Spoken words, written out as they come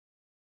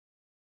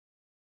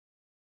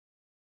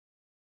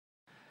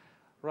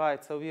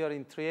Right, so we are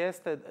in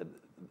Trieste.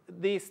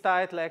 This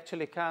title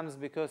actually comes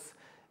because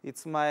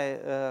it's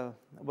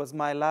was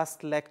my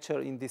last lecture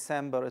in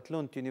December at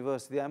Lund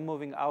University. I'm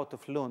moving out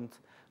of Lund,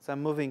 so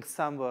I'm moving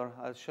somewhere.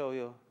 I'll show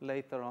you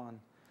later on.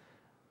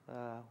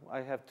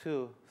 I have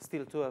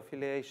still two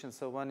affiliations.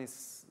 So one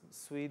is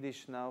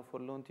Swedish now for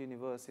Lund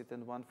University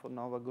and one for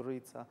Nova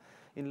Gorica.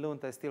 In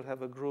Lund, I still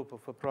have a group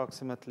of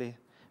approximately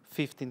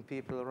 15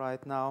 people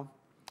right now.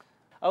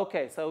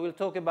 Okay, so we'll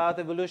talk about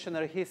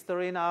evolutionary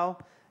history now,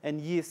 and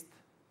yeast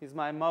is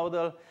my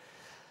model.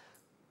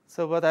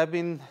 So what I've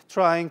been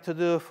trying to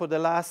do for the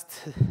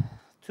last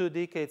 2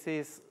 decades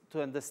is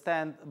to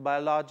understand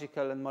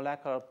biological and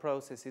molecular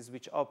processes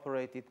which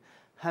operated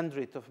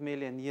hundreds of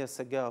million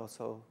years ago.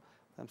 So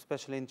I'm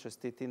especially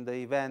interested in the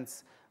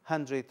events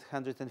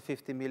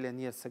 150 million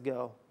years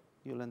ago.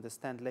 You'll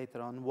understand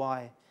later on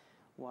why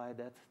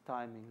that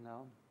timing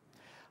now.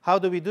 How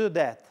do we do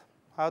that?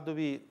 How do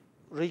we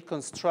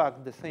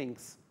reconstruct the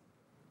things?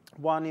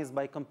 One is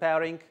by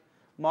comparing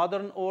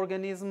modern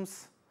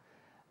organisms,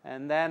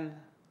 and then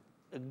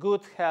a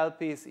good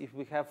help is if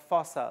we have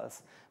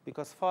fossils,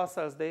 because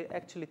fossils, they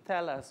actually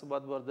tell us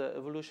what were the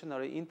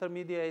evolutionary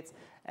intermediates,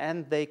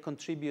 and they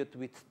contribute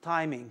with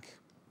timing.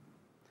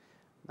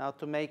 Now,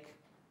 to make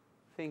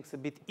things a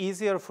bit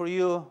easier for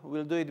you,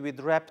 we'll do it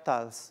with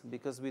reptiles,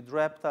 because with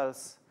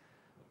reptiles,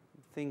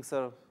 things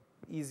are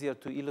easier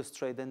to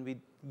illustrate than with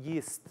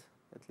yeast,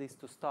 at least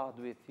to start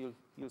with.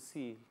 You'll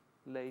see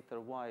later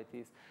why it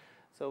is.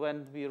 So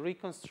when we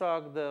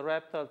reconstruct the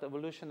reptile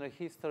evolutionary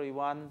history,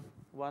 one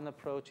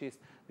approach is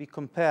we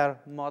compare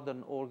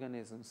modern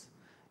organisms.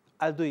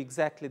 I'll do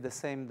exactly the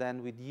same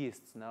then with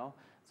yeasts now.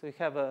 So you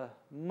have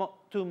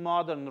two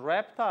modern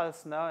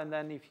reptiles now, and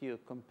then if you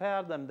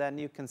compare them, then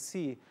you can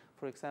see,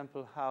 for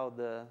example, how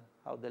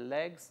the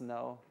legs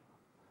now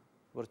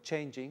were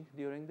changing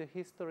during the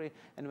history.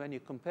 And when you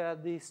compare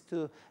these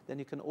two, then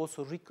you can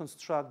also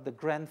reconstruct the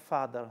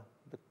grandfather,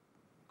 the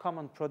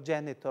common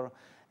progenitor.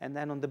 And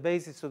then on the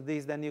basis of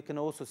this, then you can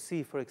also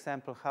see, for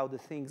example, how the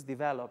things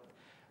developed.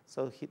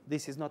 So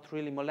this is not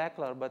really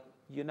molecular, but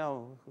you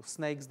know,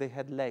 snakes, they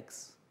had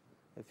legs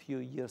a few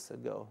years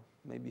ago,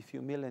 maybe a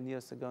few million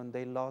years ago, and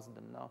they lost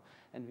them now.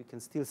 And we can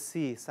still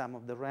see some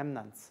of the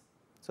remnants.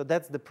 So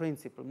that's the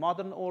principle.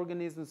 Modern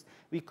organisms,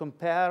 we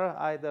compare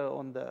either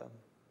on the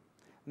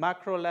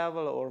macro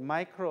level or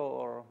micro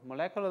or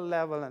molecular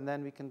level, and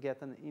then we can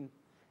get an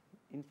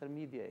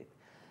intermediate.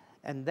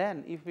 And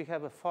then if we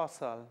have a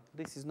fossil,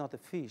 this is not a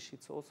fish,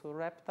 it's also a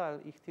reptile,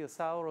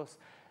 Ichthyosaurus.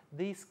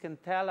 This can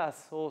tell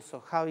us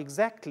also how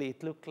exactly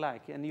it looked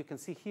like. And you can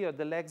see here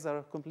the legs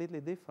are completely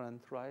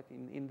different, right,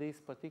 in this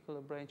particular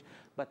branch.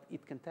 But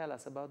it can tell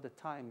us about the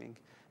timing,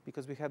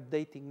 because we have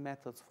dating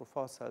methods for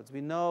fossils.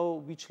 We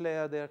know which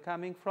layer they're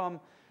coming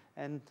from.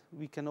 And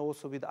we can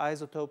also, with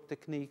isotope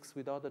techniques,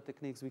 with other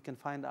techniques, we can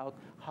find out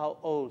how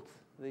old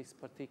this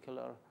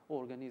particular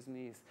organism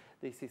is.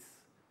 This is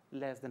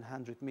less than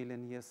 100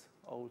 million years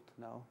old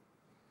now.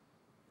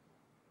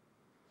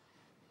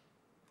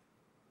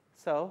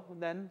 So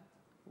then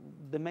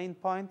the main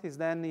point is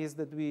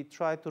that we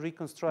try to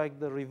reconstruct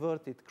the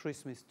reverted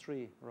Christmas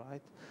tree,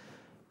 right?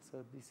 So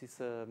this is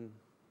an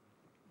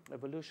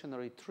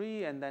evolutionary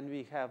tree, and then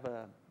we have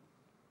a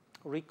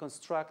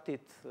reconstructed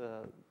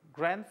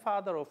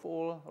grandfather of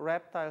all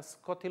reptiles,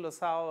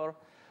 Cotylosaur,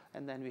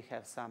 and then we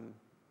have some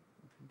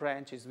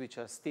branches which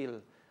are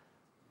still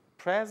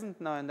present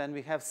now, and then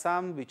we have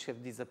some which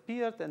have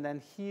disappeared, and then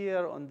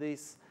here on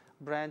these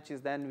branches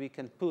then we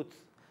can put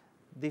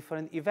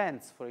different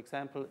events. For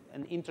example,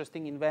 an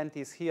interesting event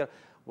is here,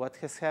 what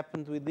has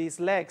happened with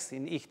these legs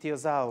in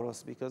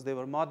Ichthyosaurus, because they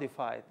were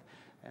modified,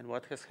 and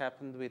what has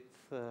happened with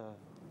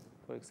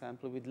for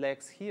example, with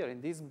legs here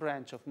in this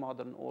branch of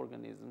modern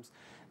organisms.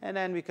 And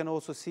then we can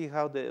also see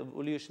how the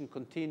evolution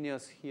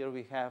continues. Here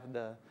we have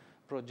the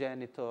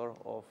progenitor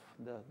of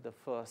the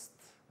first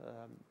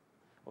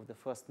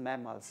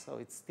mammals. So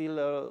it's still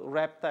a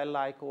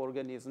reptile-like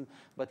organism,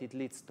 but it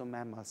leads to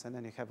mammals. And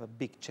then you have a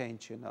big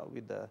change, you know,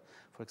 with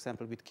for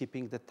example, with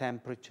keeping the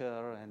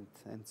temperature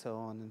and so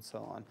on and so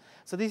on.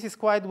 So this is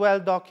quite well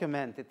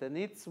documented, and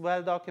it's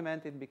well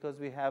documented because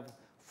we have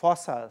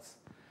fossils.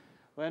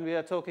 When we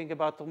are talking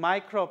about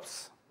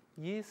microbes,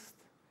 yeast,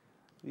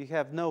 we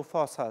have no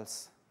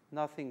fossils,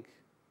 nothing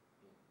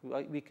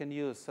we can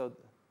use. So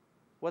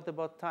what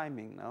about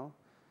timing now?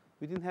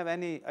 We didn't have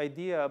any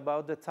idea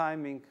about the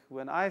timing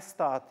when I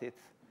started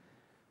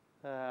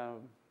to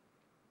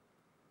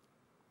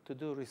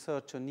do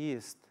research on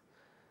yeast.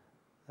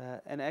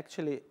 And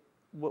actually,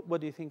 what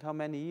do you think, how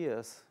many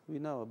years we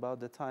know about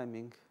the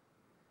timing?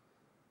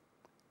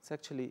 It's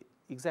actually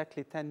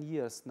exactly 10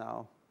 years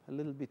now, a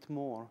little bit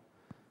more.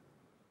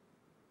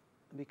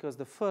 Because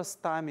the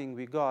first timing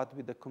we got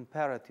with the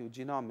comparative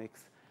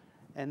genomics,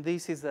 and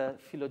this is a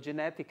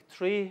phylogenetic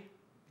tree,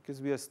 because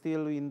we are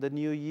still in the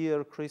New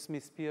Year,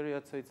 Christmas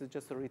period, so it's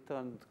just a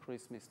returned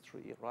Christmas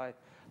tree, right?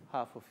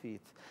 Half of it.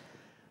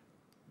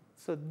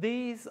 So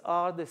these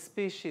are the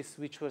species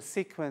which were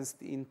sequenced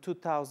in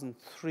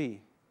 2003.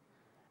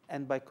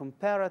 And by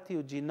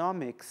comparative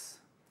genomics,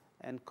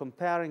 and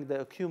comparing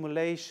the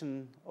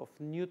accumulation of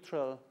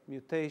neutral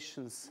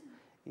mutations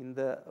in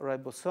the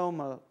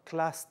ribosomal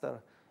cluster,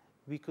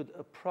 we could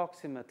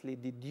approximately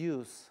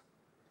deduce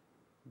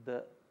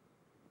the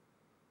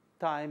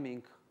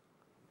timing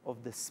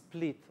of the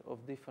split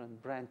of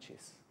different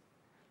branches.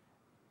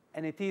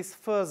 And it is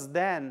first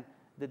then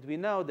that we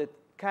know that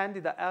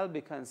Candida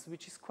albicans,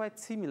 which is quite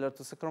similar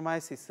to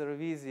Saccharomyces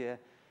cerevisiae,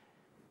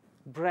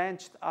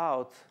 branched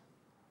out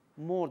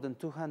more than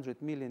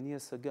 200 million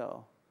years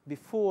ago.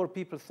 Before,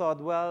 people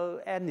thought, well,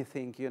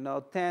 anything,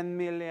 10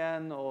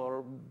 million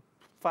or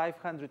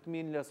 500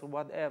 million or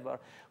whatever.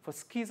 For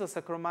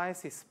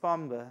Schizosaccharomyces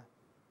pombe,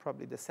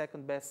 probably the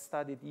second best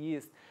studied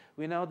yeast,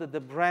 we know that the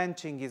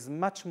branching is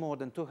much more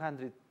than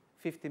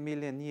 250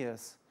 million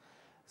years.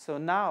 So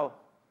now,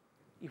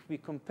 if we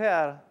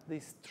compare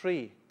these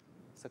three,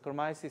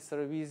 Saccharomyces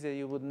cerevisiae,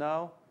 you would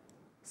know.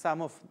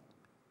 Some of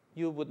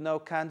you would know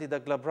Candida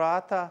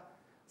glabrata.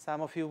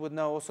 Some of you would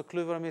know also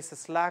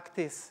Cluveromyces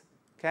lactis.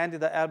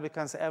 Candida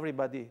albicans,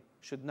 everybody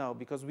should know,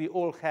 because we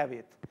all have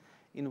it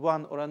in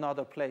one or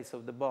another place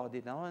of the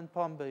body. Now, in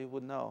pombe, you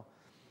would know.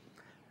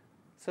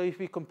 So if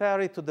we compare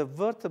it to the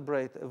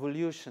vertebrate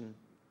evolution,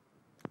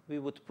 we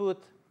would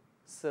put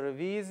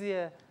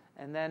cerevisiae,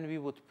 and then we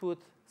would put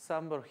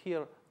somewhere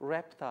here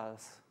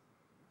reptiles.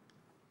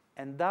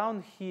 And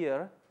down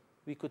here,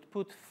 we could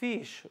put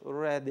fish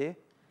already,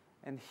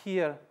 and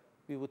here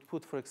we would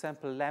put, for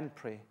example,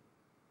 lamprey.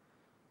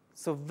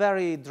 So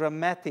very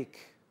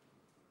dramatic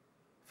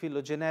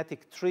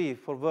phylogenetic tree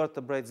for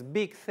vertebrates,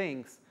 big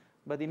things.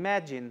 But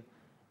imagine,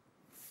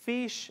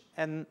 fish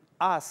and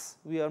us,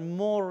 we are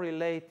more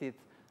related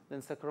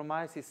than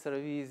Saccharomyces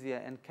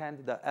cerevisiae and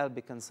Candida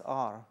albicans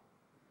are.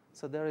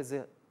 So there is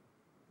a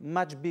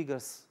much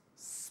bigger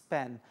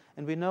span.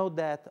 And we know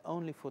that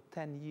only for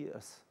 10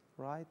 years,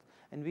 right?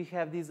 And we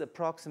have this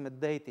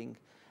approximate dating.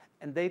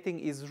 And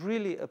dating is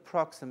really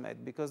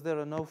approximate because there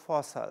are no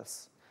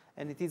fossils.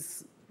 And it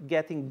is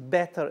getting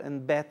better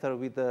and better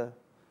with the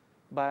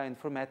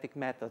bioinformatic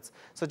methods.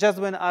 So just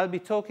when I'll be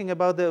talking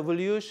about the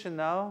evolution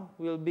now,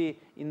 we'll be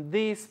in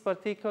this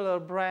particular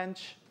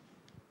branch,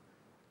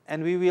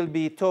 and we will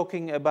be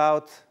talking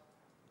about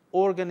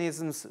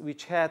organisms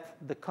which had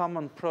the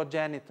common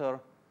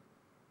progenitor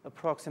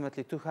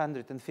approximately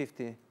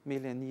 250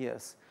 million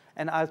years.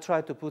 And I'll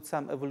try to put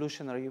some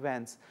evolutionary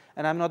events.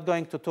 And I'm not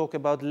going to talk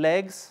about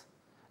legs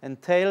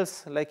and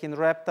tails like in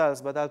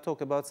reptiles, but I'll talk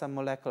about some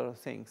molecular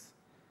things.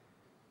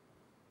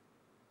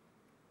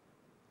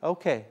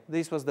 Okay,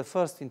 this was the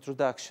first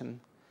introduction.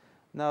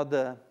 Now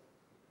the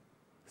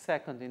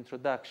second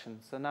introduction.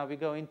 So now we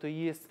go into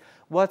yeasts.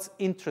 What's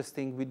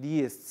interesting with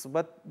yeasts?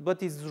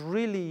 What is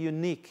really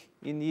unique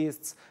in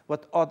yeasts,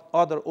 what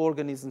other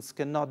organisms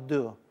cannot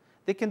do?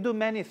 They can do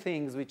many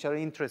things which are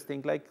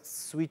interesting, like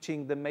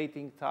switching the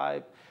mating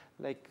type,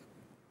 like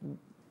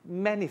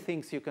many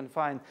things you can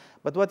find.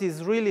 But what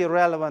is really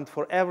relevant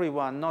for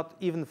everyone, not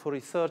even for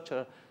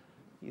researcher,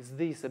 is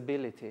this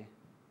ability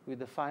with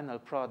the final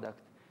product.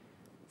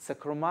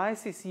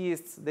 Saccharomyces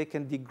yeasts, they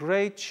can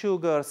degrade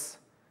sugars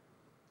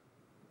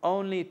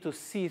only to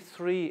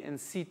C3 and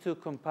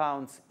C2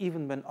 compounds,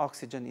 even when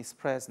oxygen is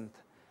present.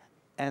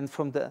 And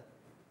from the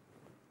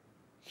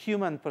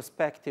human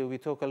perspective, we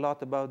talk a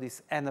lot about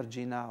this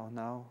energy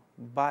now,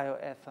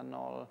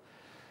 bioethanol,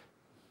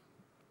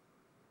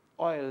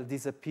 oil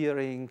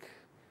disappearing.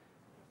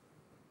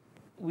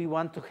 We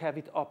want to have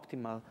it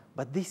optimal,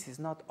 but this is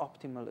not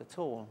optimal at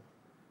all.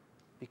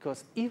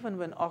 Because even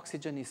when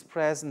oxygen is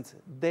present,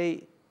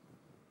 they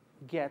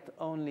get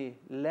only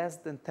less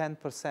than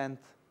 10%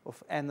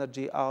 of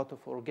energy out of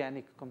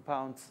organic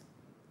compounds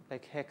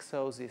like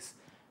hexoses,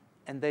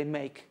 and they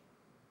make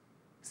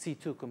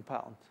C2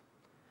 compound.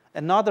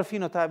 Another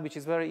phenotype which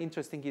is very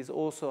interesting is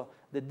also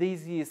that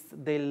these yeasts,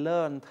 they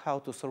learned how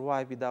to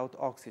survive without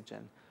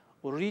oxygen.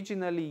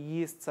 Originally,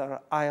 yeasts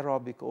are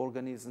aerobic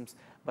organisms,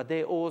 but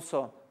they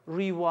also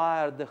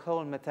rewired the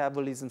whole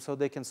metabolism so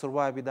they can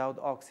survive without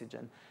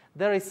oxygen.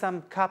 There is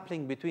some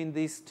coupling between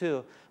these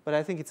two, but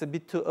I think it's a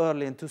bit too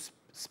early and too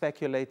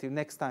speculative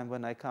next time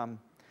when I come.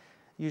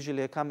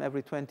 Usually I come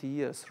every 20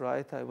 years,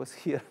 right? I was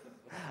here.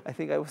 I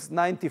think I was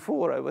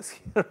 94, I was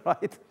here,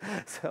 right?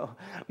 So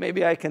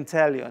maybe I can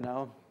tell you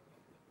now.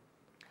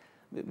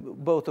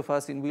 Both of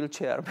us in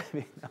wheelchair,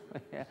 maybe.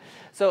 Yeah.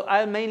 So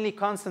I'll mainly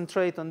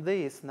concentrate on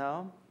this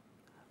now,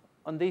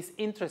 on this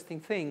interesting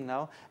thing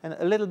now, and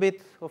a little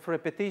bit of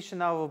repetition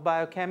now of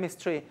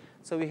biochemistry.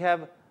 So we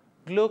have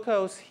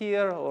glucose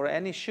here, or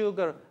any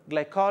sugar,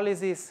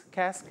 glycolysis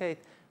cascade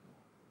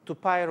to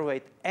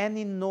pyruvate.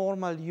 Any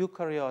normal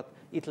eukaryote,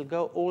 it'll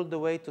go all the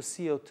way to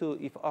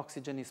CO2 if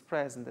oxygen is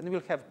present. And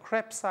we'll have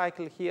Krebs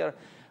cycle here,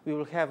 we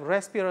will have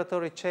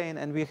respiratory chain,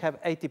 and we have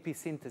ATP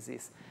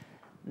synthesis.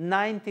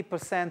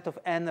 90% of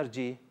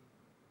energy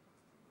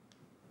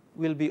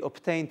will be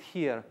obtained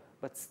here,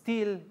 but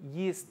still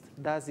yeast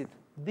does it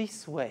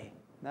this way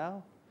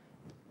now,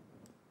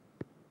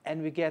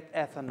 and we get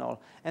ethanol.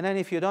 And then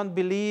if you don't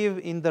believe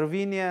in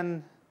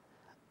Darwinian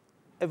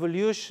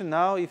evolution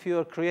now, if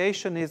you're a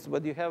creationist,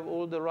 but you have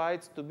all the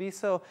rights to be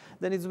so,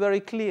 then it's very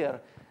clear.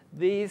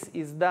 This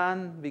is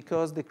done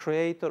because the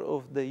creator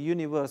of the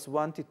universe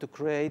wanted to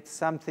create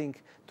something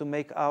to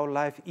make our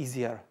life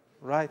easier,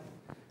 right?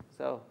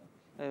 So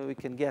we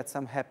can get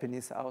some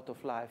happiness out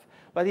of life.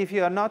 But if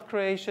you are not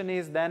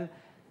creationist, then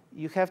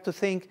you have to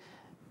think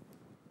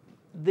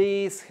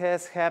this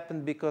has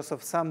happened because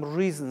of some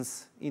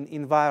reasons in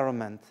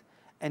environment,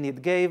 and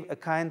it gave a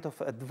kind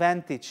of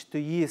advantage to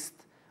yeast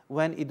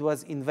when it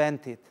was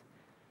invented.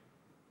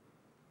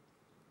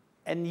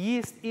 And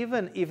yeast,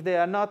 even if they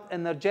are not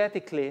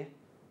energetically,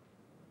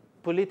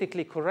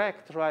 politically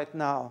correct right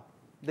now,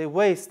 they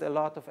waste a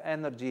lot of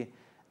energy.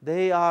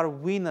 They are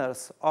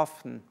winners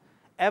often.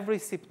 Every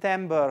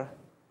September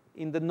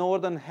in the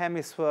northern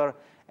hemisphere,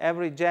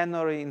 every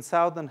January in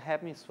southern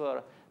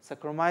hemisphere,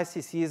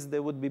 Saccharomyces yeast, they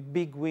would be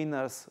big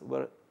winners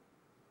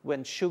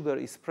when sugar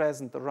is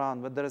present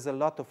around, but there is a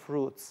lot of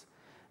roots.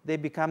 They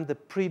become the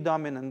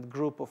predominant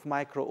group of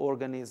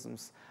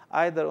microorganisms,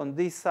 either on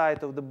this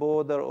side of the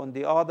border, on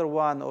the other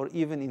one, or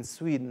even in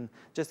Sweden.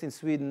 Just in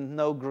Sweden,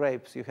 no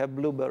grapes. You have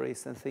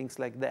blueberries and things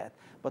like that.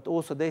 But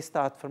also they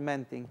start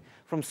fermenting.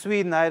 From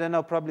Sweden, I don't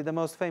know, probably the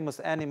most famous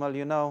animal,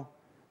 you know,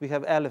 we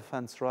have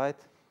elephants, right?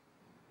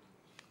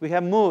 We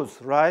have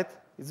moose, right?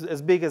 It's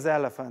as big as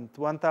elephant,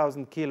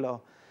 1,000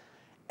 kilo.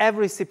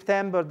 Every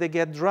September, they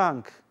get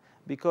drunk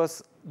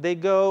because they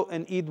go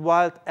and eat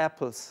wild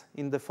apples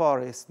in the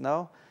forest,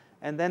 no?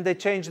 And then they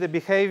change the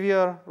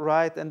behavior,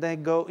 right? And they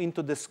go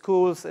into the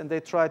schools and they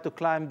try to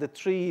climb the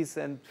trees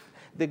and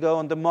they go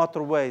on the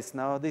motorways.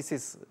 Now, this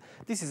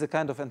is a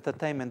kind of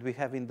entertainment we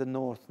have in the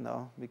north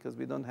now because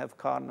we don't have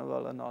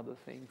carnival and other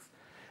things.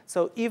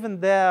 So even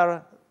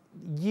there,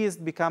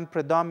 yeast become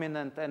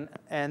predominant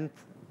and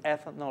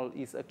ethanol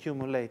is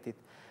accumulated.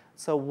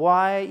 So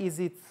why is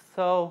it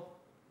so?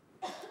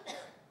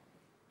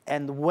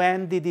 And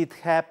when did it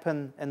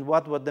happen? And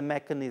what were the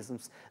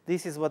mechanisms?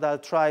 This is what I'll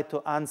try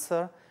to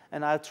answer.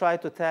 And I'll try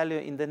to tell you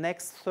in the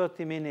next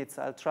 30 minutes,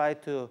 I'll try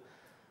to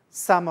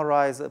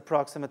summarize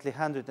approximately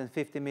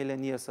 150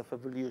 million years of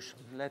evolution.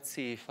 Let's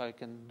see if I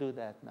can do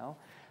that now.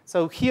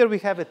 So here we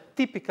have a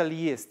typical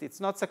yeast. It's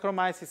not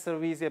Saccharomyces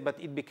cerevisiae,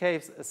 but it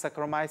behaves as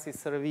Saccharomyces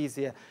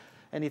cerevisiae.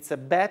 And it's a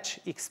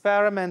batch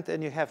experiment,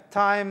 and you have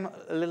time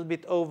a little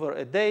bit over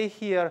a day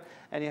here,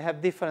 and you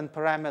have different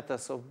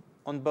parameters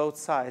on both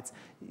sides.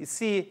 You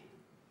see,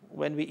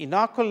 when we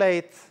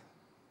inoculate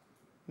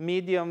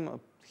medium,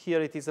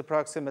 here it is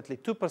approximately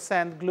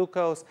 2%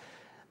 glucose,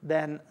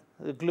 then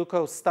the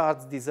glucose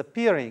starts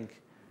disappearing.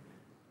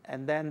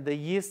 And then the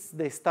yeasts,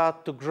 they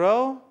start to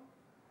grow,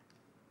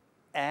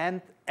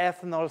 and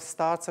ethanol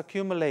starts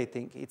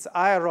accumulating. It's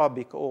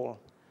aerobic all.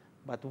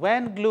 But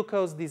when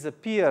glucose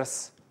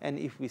disappears, and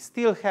if we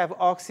still have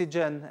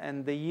oxygen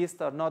and the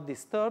yeast are not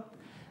disturbed,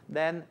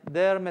 then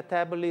their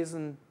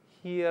metabolism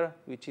here,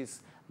 which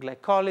is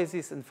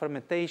glycolysis and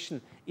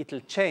fermentation, it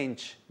will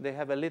change. They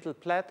have a little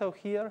plateau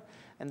here,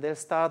 and they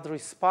start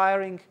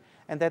respiring,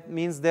 and that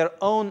means their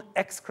own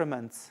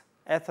excrements,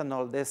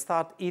 ethanol, they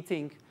start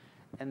eating.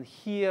 And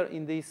here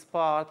in this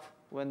part,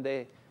 when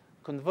they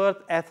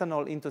convert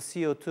ethanol into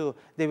CO2,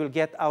 they will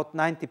get out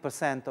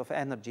 90% of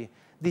energy.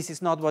 This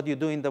is not what you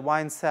do in the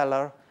wine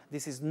cellar.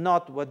 This is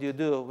not what you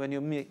do when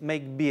you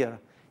make beer.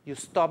 You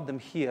stop them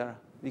here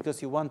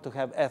because you want to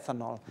have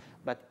ethanol.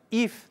 But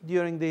if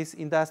during these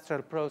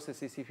industrial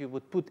processes, if you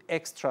would put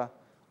extra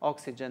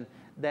oxygen,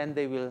 then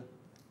they will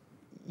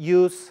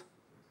use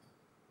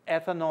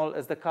ethanol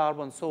as the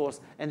carbon source,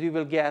 and we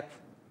will get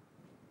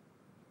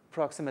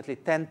approximately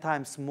 10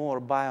 times more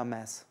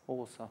biomass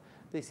also.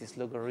 This is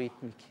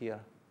logarithmic here,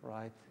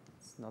 right?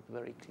 It's not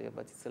very clear,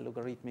 but it's a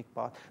logarithmic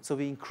part. So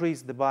we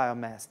increase the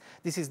biomass.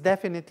 This is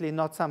definitely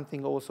not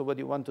something also what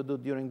you want to do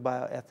during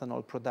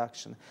bioethanol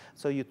production.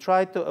 So you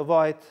try to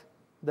avoid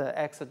the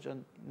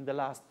exogen in the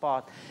last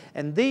part.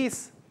 And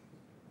this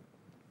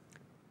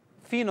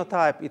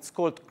phenotype, it's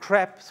called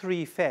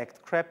Crabtree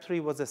effect. Crabtree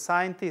was a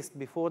scientist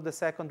before the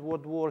Second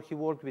World War. He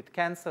worked with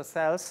cancer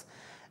cells.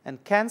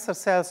 And cancer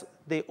cells,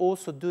 they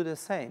also do the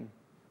same.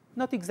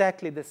 Not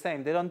exactly the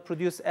same. They don't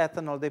produce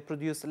ethanol. They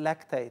produce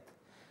lactate.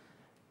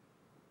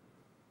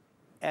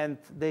 And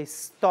they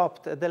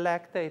stopped at the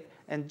lactate.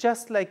 And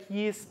just like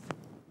yeast,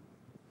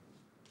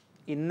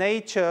 in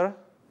nature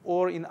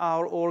or in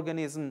our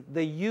organism,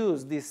 they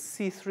use this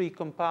C3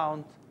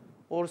 compound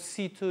or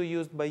C2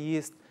 used by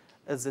yeast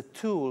as a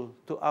tool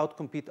to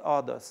outcompete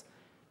others.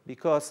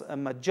 Because a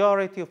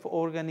majority of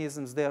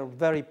organisms, they are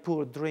very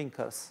poor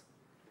drinkers.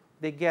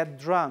 They get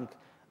drunk.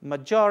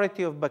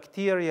 Majority of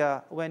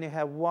bacteria, when you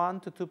have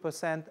 1 to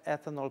 2%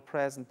 ethanol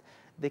present,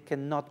 they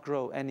cannot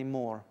grow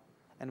anymore.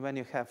 And when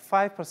you have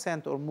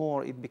 5% or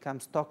more, it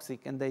becomes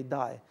toxic and they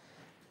die.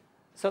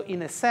 So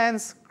in a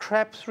sense,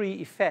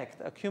 Crabtree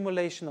effect,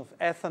 accumulation of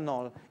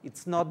ethanol,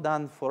 it's not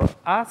done for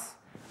us,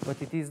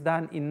 but it is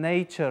done in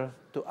nature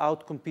to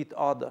outcompete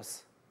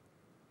others.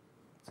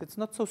 So it's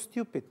not so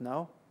stupid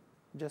now,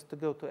 just to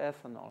go to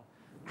ethanol.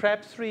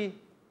 Crabtree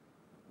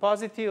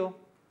positive,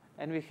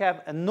 and we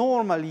have a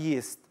normal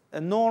yeast a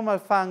normal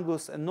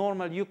fungus, a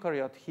normal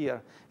eukaryote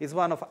here is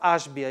one of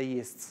Ashbia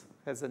yeasts,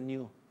 has a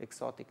new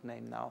exotic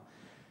name now.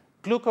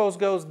 Glucose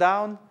goes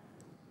down,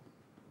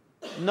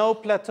 no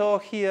plateau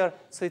here,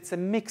 so it's a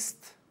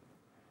mixed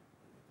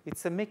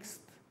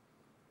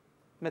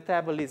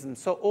metabolism.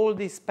 So all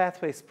these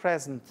pathways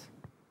present.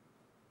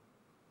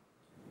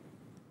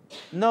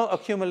 No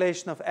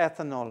accumulation of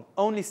ethanol,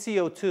 only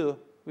CO2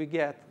 we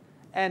get,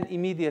 and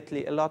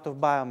immediately a lot of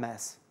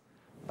biomass.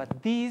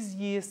 But these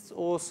yeasts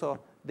also,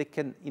 they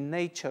can, in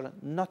nature,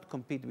 not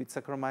compete with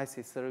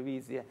Saccharomyces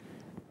cerevisiae.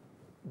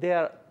 They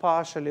are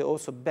partially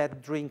also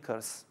bad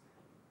drinkers.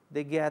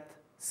 They get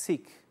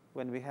sick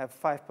when we have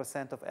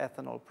 5% of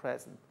ethanol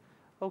present.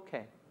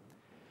 Okay.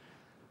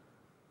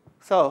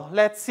 So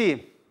let's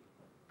see.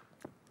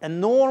 A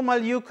normal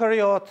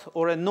eukaryote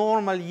or a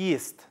normal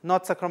yeast,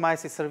 not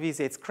Saccharomyces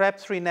cerevisiae, it's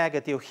CREB3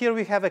 negative. Here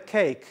we have a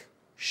cake,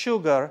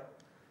 sugar.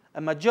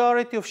 A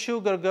majority of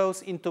sugar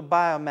goes into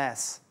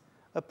biomass.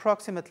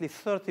 Approximately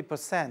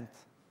 30%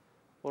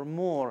 or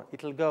more,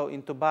 it will go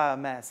into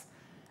biomass.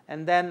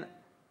 And then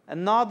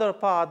another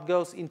part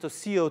goes into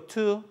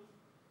CO2.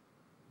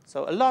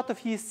 So a lot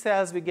of yeast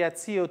cells, we get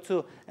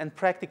CO2 and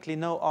practically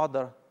no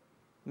other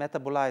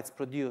metabolites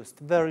produced.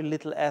 Very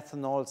little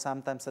ethanol,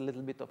 sometimes a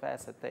little bit of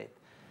acetate.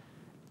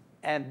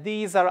 And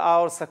these are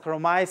our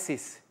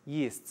Saccharomyces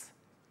yeasts,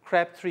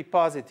 CREB3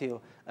 positive.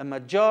 A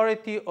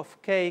majority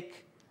of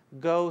cake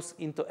goes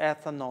into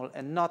ethanol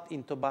and not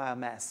into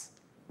biomass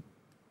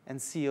and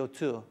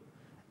CO2.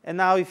 And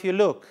now if you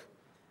look,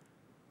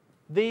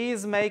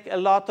 these make a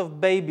lot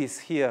of babies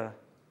here,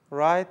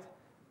 right?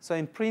 So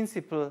in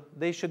principle,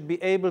 they should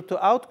be able to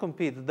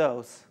outcompete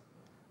those.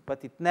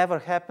 But it never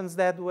happens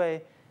that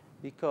way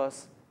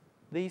because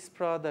this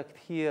product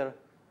here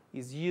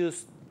is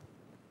used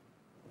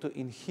to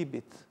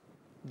inhibit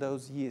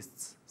those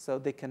yeasts so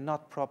they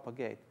cannot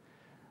propagate.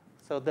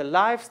 So the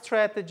life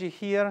strategy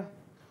here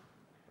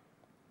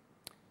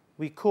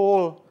we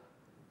call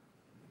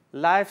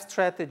life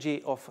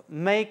strategy of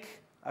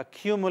make,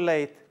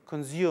 accumulate,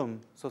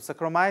 consume. So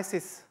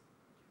Saccharomyces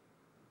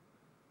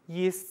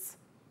yeasts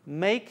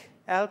make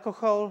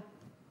alcohol,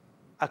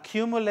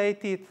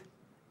 accumulate it,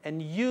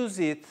 and use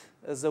it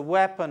as a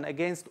weapon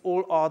against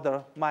all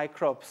other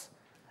microbes.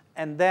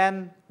 And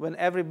then when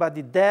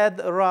everybody dead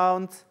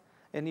around,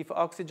 and if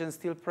oxygen is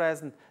still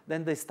present,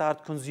 then they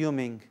start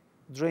consuming,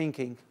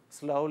 drinking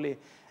slowly,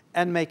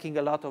 and making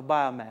a lot of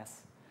biomass.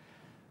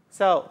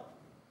 So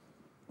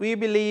we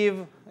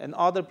believe, and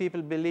other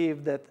people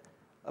believe, that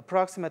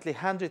approximately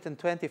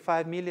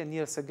 125 million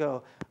years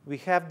ago, we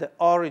have the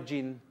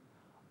origin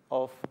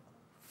of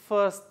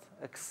first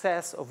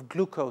excess of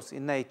glucose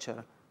in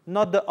nature.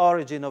 Not the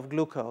origin of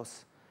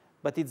glucose,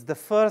 but it's the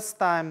first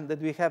time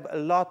that we have a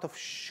lot of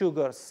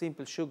sugars,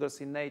 simple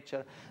sugars in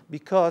nature,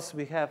 because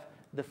we have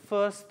the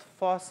first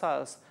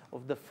fossils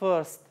of the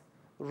first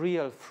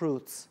real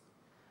fruits.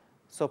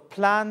 So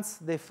plants,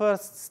 they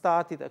first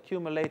started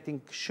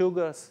accumulating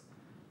sugars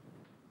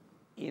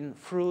in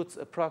fruits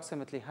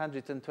approximately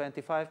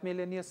 125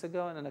 million years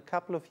ago. And then a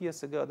couple of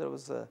years ago, there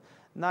was a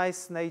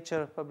nice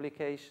Nature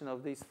publication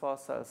of these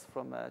fossils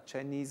from a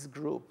Chinese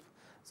group.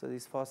 So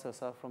these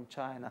fossils are from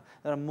China.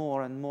 There are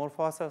more and more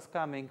fossils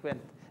coming,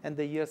 and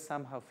the years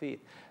somehow fit.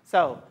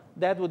 So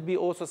that would be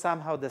also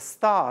somehow the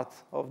start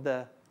of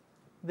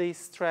this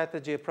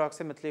strategy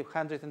approximately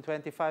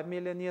 125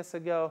 million years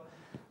ago,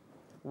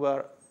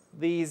 where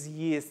these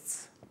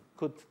yeasts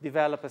could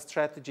develop a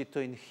strategy to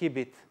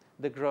inhibit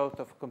the growth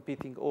of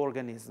competing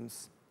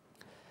organisms.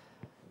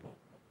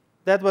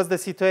 That was the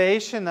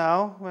situation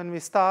now when we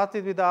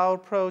started with our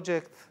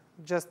project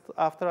just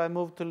after I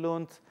moved to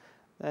Lund,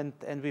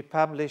 and we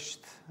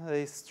published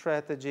this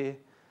strategy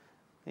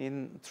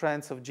in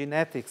Trends of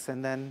Genetics,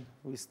 and then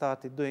we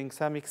started doing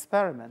some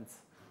experiments.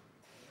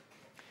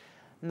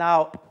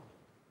 Now,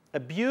 a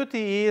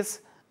beauty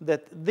is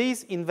that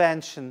this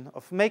invention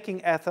of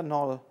making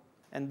ethanol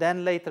and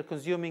then later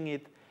consuming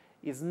it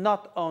is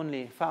not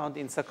only found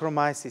in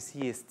Saccharomyces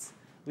yeasts.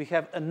 We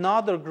have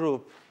another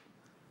group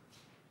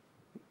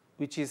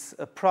which is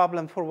a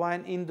problem for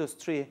wine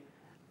industry,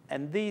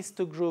 and these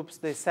two groups,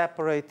 they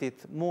separated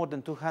more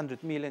than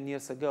 200 million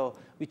years ago,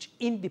 which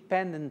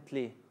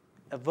independently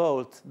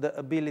evolved the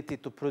ability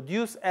to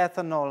produce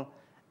ethanol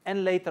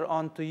and later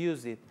on to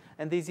use it.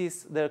 And this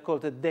is, they're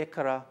called the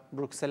Decara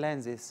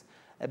bruxellensis,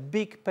 a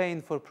big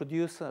pain for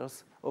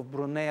producers of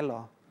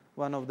Brunello,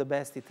 one of the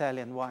best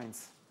Italian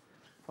wines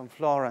from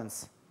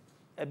Florence.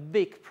 A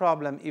big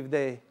problem if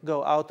they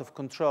go out of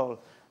control,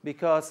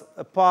 because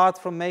apart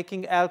from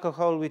making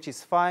alcohol, which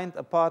is fine,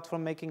 apart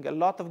from making a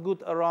lot of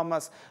good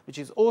aromas, which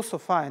is also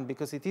fine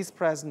because it is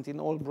present in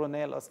all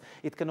Brunellos,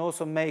 it can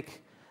also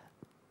make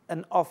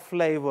an off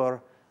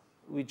flavor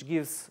which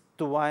gives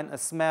to wine a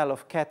smell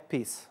of cat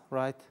piss,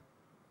 right?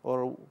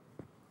 Or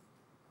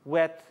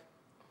wet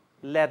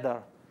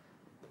leather.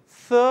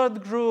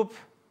 Third group,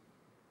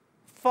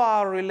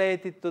 far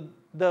related to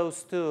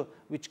those two,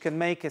 which can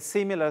make a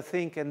similar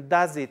thing and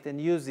does it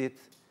and use it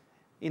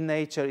in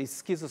nature,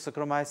 is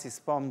Schizosaccharomyces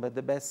pombe,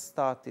 the best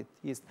started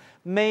yeast.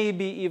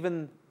 Maybe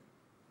even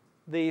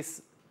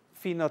this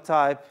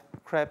phenotype,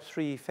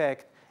 Crab-3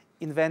 effect,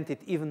 invented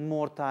even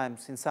more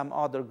times in some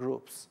other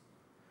groups.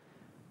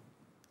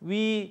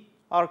 We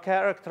are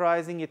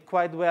characterizing it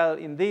quite well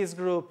in this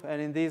group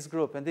and in this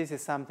group, and this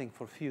is something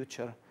for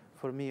future,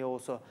 for me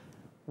also.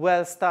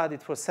 Well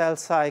studied for cell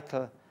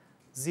cycle,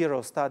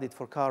 zero studied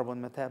for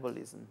carbon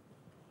metabolism.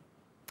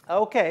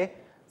 Okay,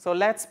 so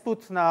let's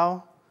put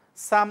now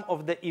some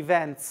of the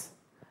events,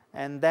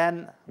 and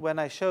then when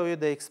I show you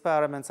the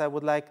experiments, I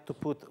would like to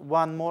put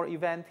one more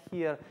event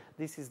here.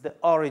 This is the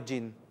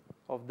origin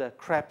of the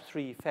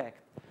Crab-3 effect.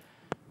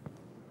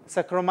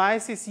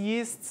 Saccharomyces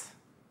yeast.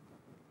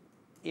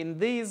 In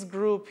this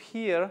group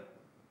here,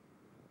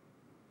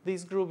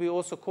 this group we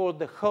also call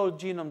the whole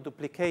genome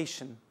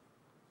duplication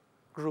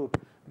group,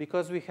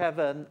 because we have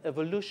an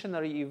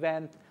evolutionary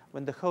event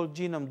when the whole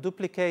genome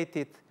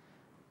duplicated.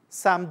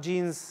 Some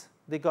genes,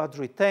 they got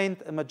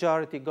retained, a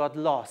majority got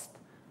lost,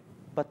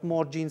 but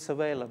more genes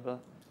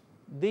available.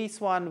 This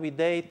one we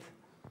date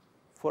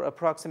for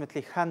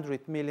approximately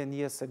 100 million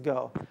years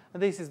ago.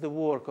 And this is the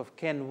work of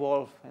Ken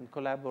Wolf and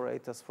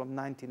collaborators from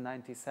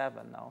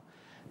 1997 now.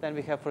 Then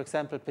we have, for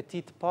example,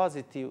 petit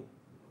positivity,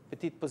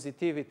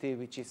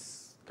 which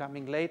is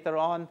coming later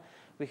on.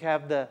 We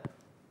have the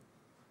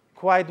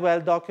quite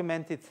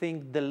well-documented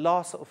thing, the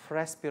loss of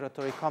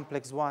respiratory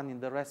complex 1 in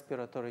the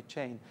respiratory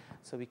chain.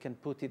 So we can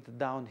put it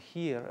down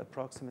here,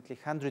 approximately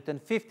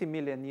 150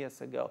 million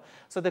years ago.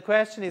 So the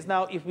question is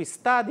now, if we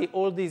study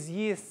all these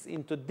yeasts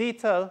into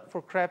detail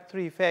for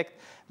Crab-3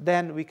 effect,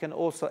 then we can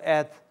also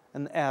add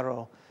an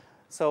arrow.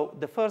 So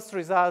the first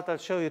result I'll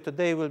show you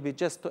today will be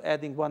just to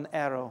adding one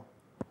error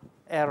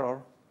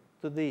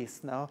to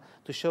this now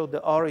to show the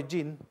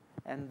origin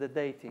and the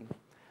dating.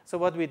 So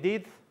what we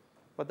did,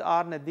 what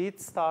Arne did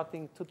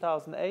starting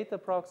 2008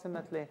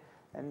 approximately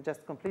and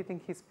just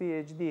completing his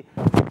PhD,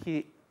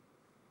 he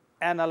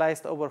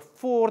analyzed over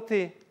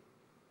 40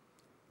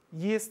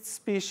 yeast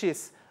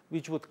species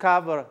which would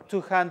cover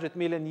 200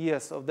 million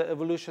years of the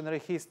evolutionary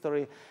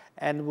history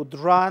and would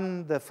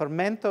run the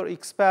fermenter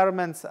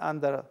experiments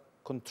under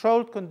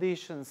controlled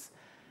conditions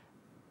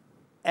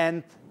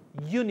and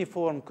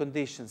uniform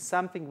conditions,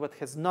 something what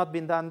has not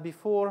been done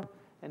before.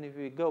 And if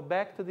we go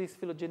back to this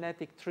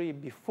phylogenetic tree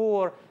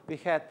before, we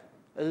had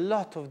a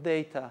lot of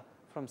data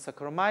from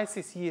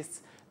Saccharomyces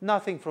yeasts,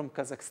 nothing from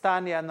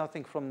Kazakhstania,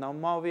 nothing from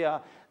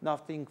Naumovia,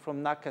 nothing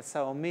from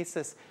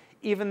Nakasaomyces,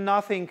 even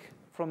nothing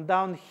from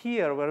down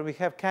here where we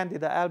have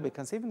Candida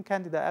albicans. Even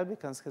Candida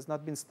albicans has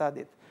not been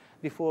studied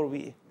before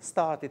we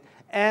started.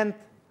 And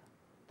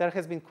there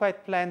has been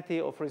quite plenty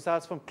of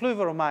results from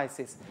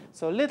Cluveromyces.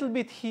 So a little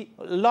bit, a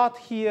lot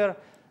here,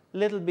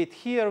 little bit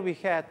here we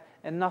had,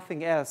 and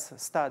nothing else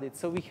studied.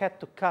 So we had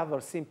to cover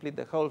simply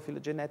the whole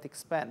phylogenetic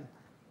span.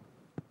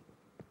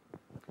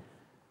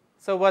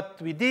 So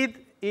what we did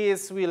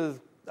is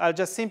I'll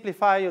just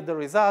simplify you the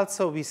results.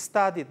 So we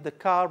studied the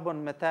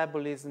carbon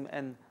metabolism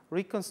and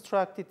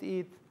reconstructed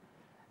it.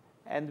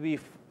 And we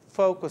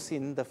focus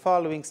in the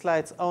following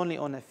slides only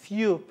on a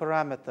few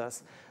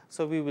parameters.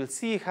 So we will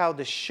see how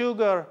the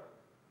sugar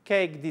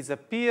cake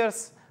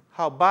disappears,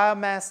 how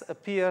biomass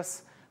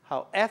appears,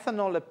 how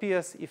ethanol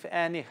appears, if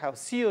any, how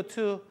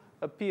CO2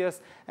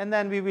 appears. And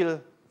then we will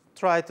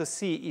try to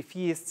see if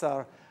yeasts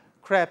are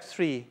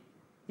Crab-3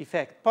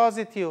 effect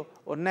positive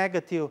or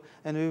negative.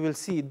 And we will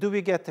see, do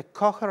we get a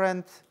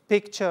coherent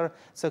picture?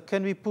 So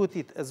can we put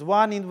it as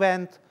one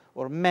event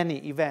or many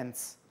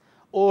events?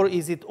 Or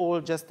is it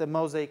all just a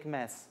mosaic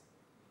mess?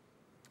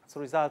 So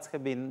results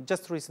have been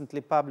just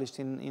recently published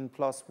in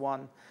PLOS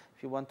ONE,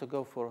 if you want to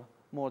go for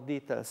more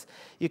details.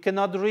 You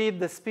cannot read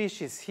the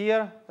species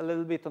here, a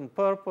little bit on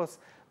purpose,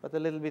 but a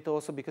little bit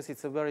also because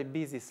it's a very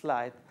busy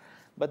slide.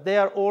 But they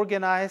are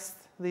organized,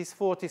 these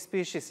 40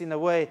 species, in a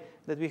way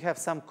that we have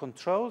some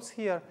controls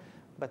here.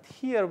 But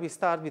here we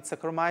start with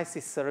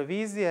Saccharomyces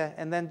cerevisiae,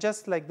 and then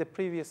just like the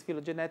previous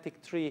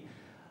phylogenetic tree,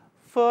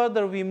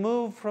 further we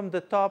move from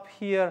the top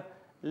here,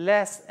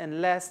 less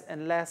and less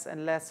and less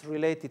and less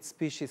related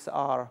species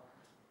are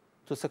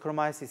to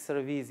Saccharomyces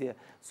cerevisiae.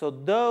 So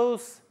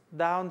those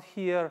down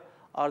here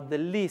are the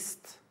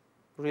least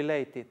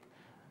related.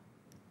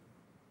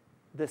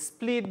 The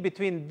split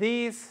between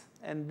these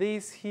and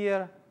these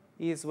here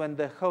is when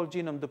the whole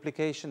genome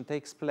duplication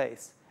takes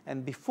place.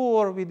 And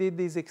before we did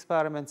these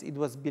experiments, it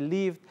was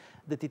believed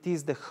that it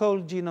is the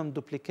whole genome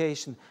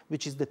duplication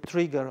which is the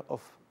trigger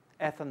of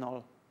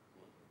ethanol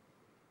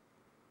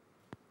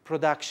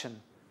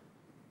production.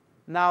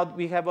 Now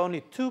we have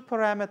only two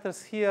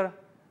parameters here.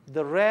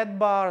 The red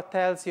bar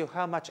tells you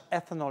how much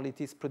ethanol it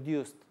is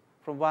produced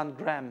from 1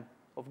 gram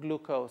of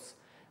glucose.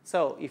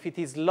 So if it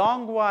is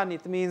long one,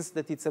 it means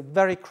that it's a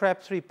very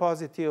Crab-3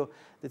 positive,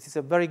 that it's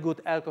a very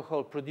good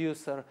alcohol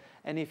producer.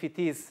 And if it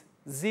is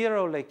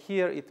 0, like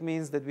here, it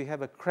means that we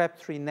have a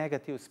Crab-3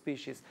 negative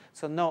species,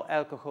 so no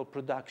alcohol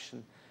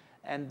production.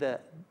 And the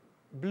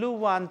blue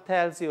one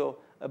tells you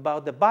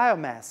about the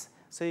biomass.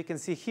 So you can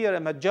see here a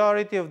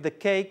majority of the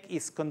cake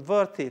is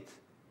converted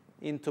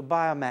into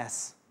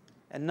biomass.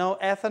 and no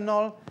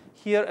ethanol.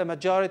 Here, a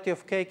majority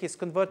of cake is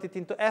converted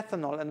into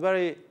ethanol and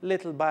very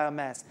little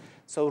biomass.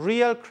 So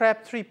real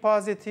Crab-3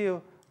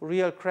 positive,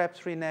 real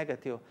Crab-3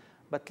 negative.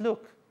 But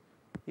look,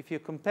 if you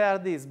compare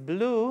this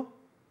blue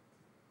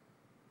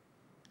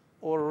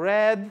or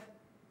red,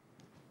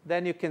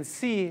 then you can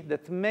see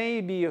that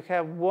maybe you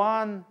have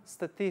one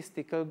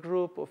statistical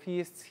group of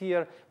yeasts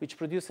here which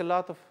produce a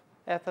lot of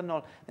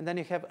ethanol, and then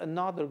you have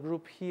another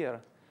group here.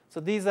 So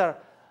these are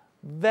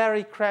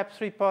very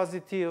Crab-3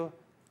 positive,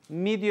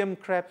 medium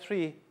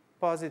Crab-3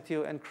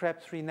 positive, and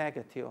Crab-3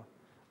 negative.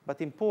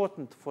 But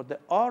important, for the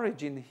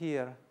origin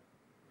here,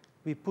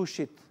 we push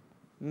it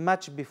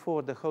much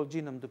before the whole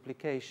genome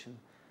duplication.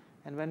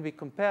 And when we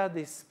compare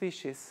these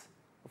species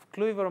of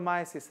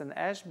Cluiveromyces and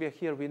Ashbia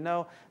here, we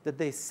know that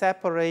they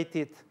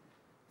separated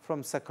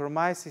from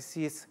Saccharomyces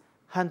yeast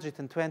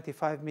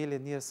 125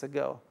 million years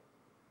ago.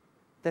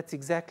 That's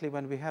exactly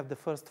when we have the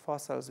first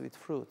fossils with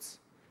fruits.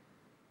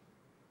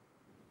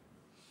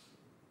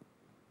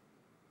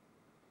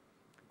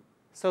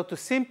 So to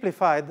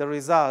simplify the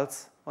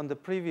results on the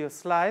previous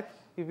slide,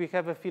 if we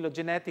have a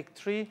phylogenetic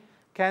tree,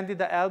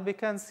 Candida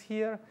albicans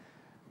here,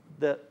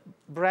 the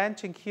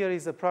branching here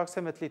is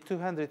approximately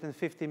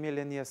 250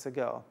 million years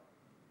ago.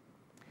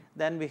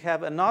 Then we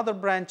have another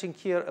branching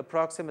here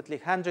approximately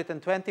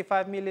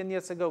 125 million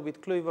years ago with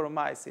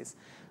Cluiveromyces.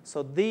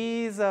 So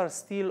these are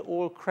still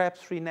all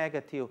Crab-3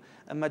 negative.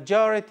 A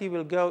majority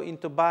will go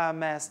into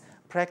biomass,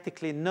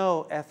 practically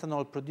no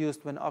ethanol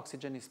produced when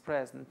oxygen is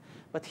present.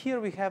 But here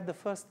we have the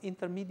first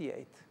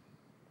intermediate,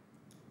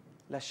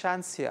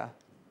 Lachantia,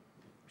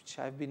 which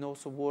I've been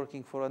also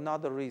working for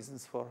another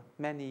reasons for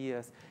many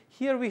years.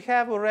 Here we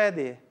have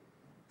already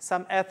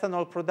some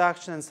ethanol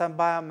production and some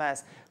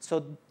biomass.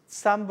 So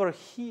somewhere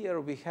here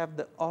we have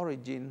the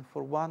origin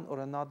for one or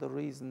another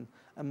reason,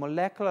 a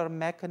molecular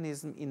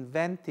mechanism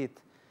invented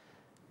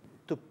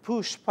to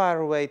push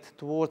pyruvate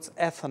towards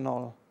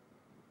ethanol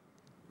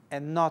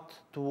and not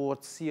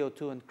towards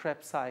CO2 and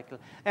Krebs cycle.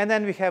 And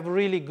then we have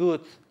really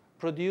good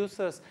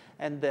producers,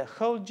 and the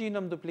whole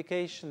genome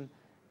duplication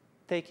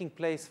taking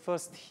place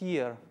first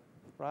here,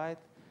 right?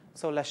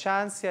 So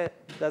Lachantia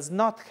does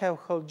not have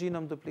whole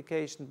genome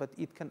duplication, but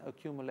it can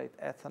accumulate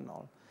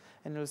ethanol.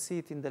 And you'll see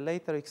it in the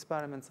later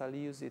experiments. I'll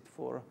use it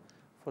for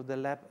the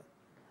lab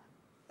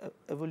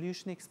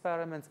evolution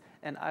experiments,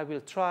 and I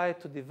will try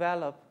to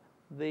develop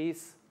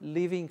this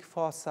living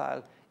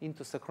fossil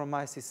into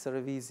Saccharomyces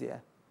cerevisiae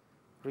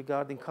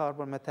regarding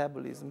carbon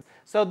metabolism.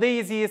 So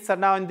these yeasts are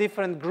now in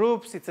different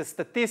groups. It's a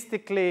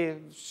statistically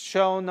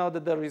shown now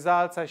that the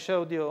results I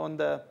showed you on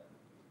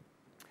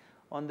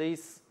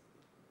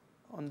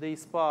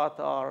this part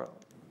are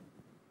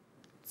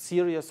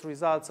serious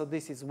results. So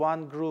this is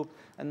one group,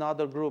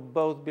 another group,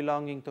 both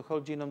belonging to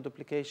whole genome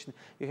duplication.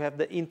 You have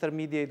the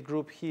intermediate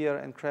group here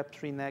and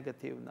Crab-3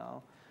 negative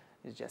now.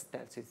 It just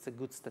tells you it's a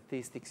good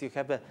statistics. You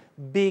have a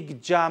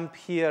big jump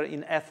here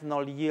in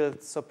ethanol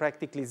yield, so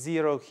practically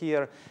zero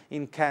here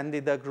in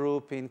Candida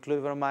group, in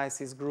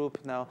Cluiveromyces group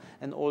now,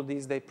 and all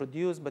these they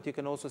produce. But you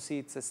can also see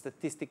it's a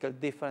statistical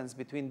difference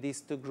between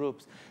these two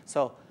groups.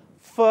 So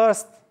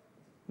first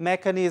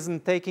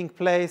mechanism taking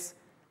place,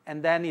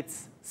 and then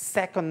it's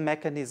second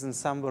mechanism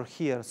somewhere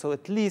here. So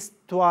at least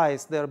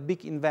twice there are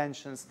big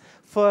inventions.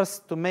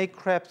 First to make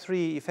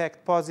Crab-3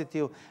 effect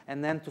positive,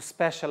 and then to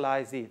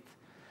specialize it.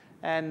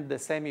 And the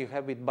same you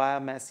have with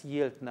biomass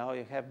yield now.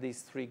 You have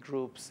these three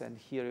groups, and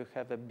here you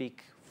have a big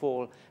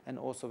fall. And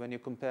also when you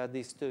compare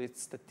these two,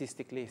 it's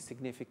statistically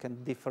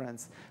significant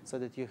difference, so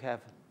that you have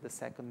the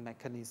second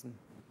mechanism,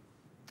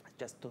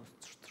 just to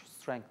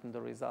strengthen the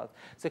result.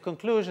 So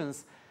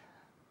conclusions.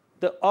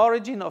 The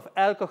origin of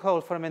alcohol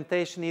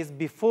fermentation is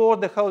before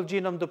the whole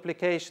genome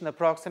duplication,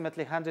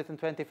 approximately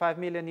 125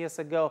 million years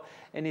ago,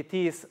 and it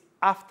is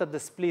after the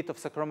split of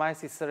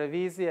Saccharomyces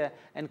cerevisiae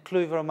and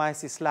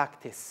Cluiveromyces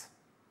lactis.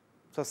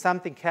 So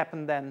something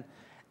happened then,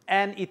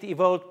 and it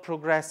evolved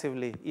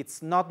progressively.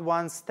 It's not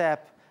one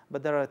step,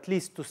 but there are at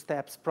least two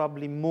steps,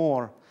 probably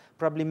more,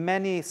 probably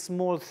many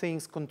small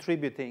things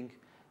contributing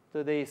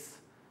to this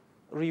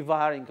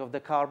rewiring of the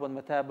carbon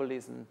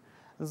metabolism.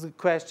 The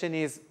question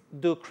is,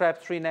 do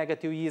Crab-3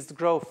 negative yeasts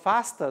grow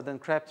faster than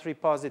Crab-3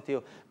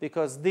 positive?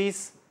 Because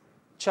this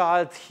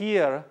child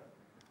here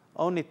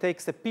only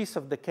takes a piece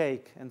of the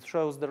cake and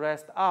throws the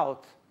rest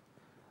out.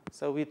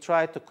 So we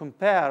try to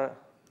compare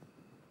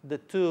the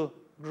two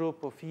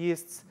group of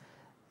yeasts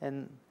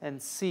and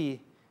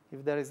see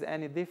if there is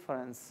any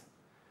difference.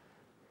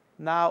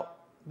 Now,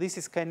 this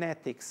is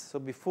kinetics. So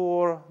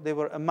before, there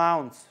were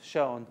amounts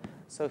shown.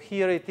 So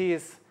here it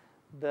is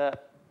the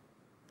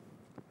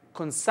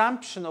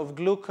consumption of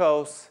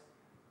glucose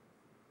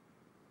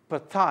per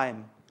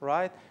time,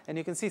 right? And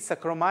you can see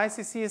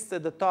Saccharomyces yeast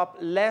at the top,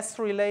 less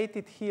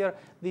related here.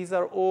 These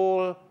are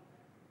all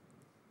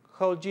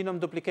whole genome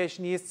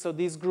duplication yeast. So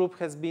this group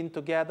has been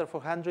together for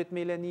 100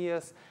 million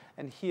years.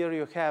 And here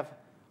you have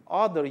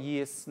other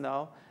yeasts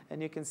now.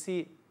 And you can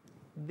see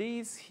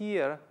these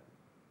here,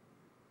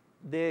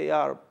 they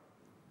are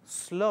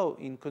slow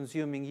in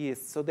consuming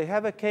yeast. So they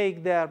have a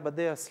cake there, but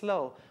they are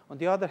slow. On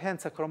the other hand,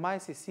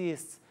 Saccharomyces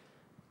yeasts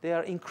they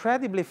are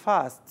incredibly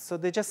fast. So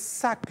they just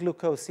suck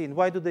glucose in.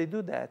 Why do they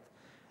do that?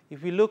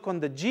 If we look on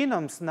the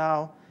genomes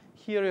now,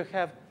 here you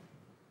have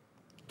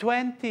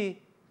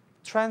 20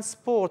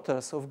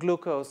 transporters of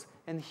glucose,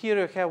 and here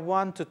you have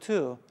 1 to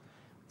 2.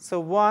 So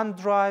one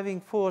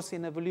driving force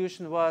in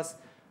evolution was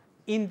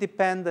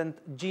independent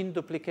gene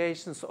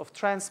duplications of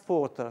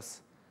transporters,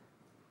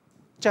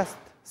 just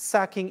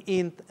sucking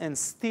in and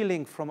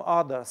stealing from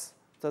others.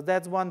 So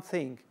that's one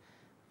thing.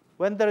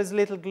 When there is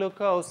little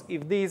glucose,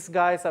 if these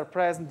guys are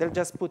present, they'll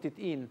just put it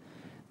in.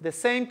 The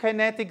same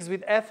kinetics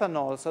with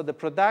ethanol. So the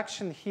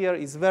production here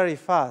is very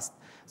fast.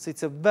 So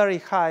it's a very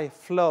high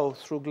flow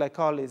through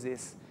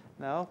glycolysis.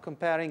 Now,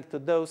 comparing to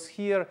those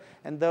here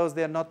and those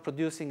they are not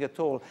producing at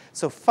all.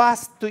 So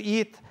fast to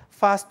eat,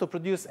 fast to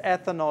produce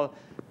ethanol,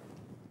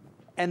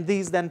 and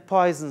these then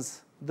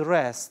poisons the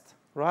rest,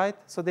 right?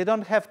 So they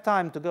don't have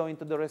time to go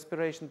into the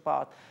respiration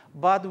part.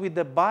 But with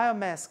the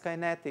biomass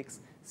kinetics,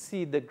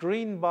 see the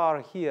green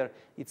bar here,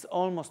 it's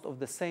almost of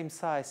the same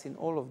size in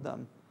all of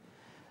them.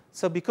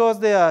 So because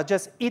they are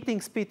just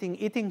eating, spitting,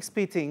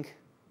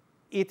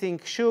 eating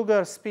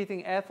sugar,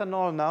 spitting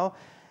ethanol now,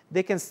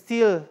 they can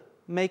still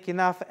make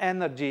enough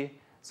energy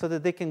so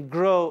that they can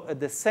grow at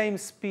the same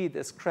speed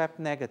as CREP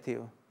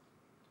negative.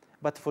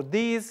 But for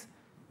these,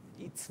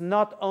 it's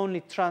not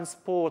only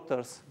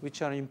transporters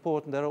which are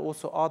important. There are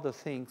also other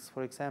things,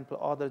 for example,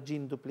 other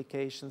gene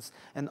duplications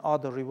and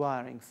other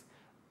rewirings,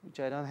 which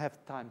I don't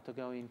have time to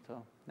go into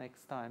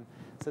next time.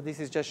 So this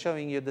is just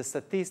showing you the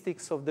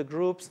statistics of the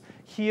groups.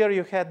 Here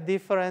you had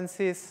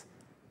differences,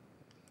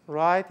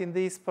 right, in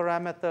these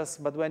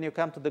parameters. But when you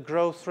come to the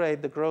growth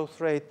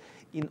rate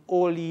in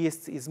all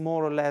yeasts is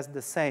more or less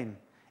the same.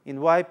 In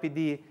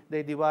YPD,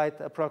 they divide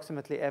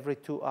approximately every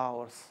 2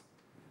 hours,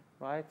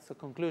 right? So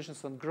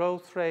conclusions on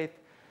growth rate.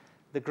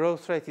 The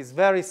growth rate is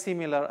very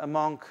similar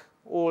among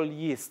all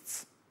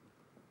yeasts.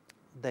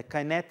 The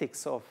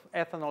kinetics of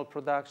ethanol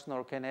production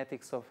or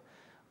kinetics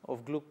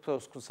of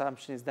glucose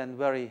consumption is then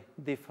very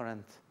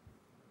different.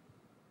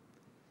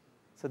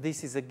 So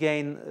this is,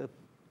 again,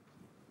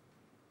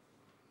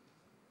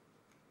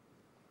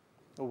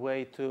 a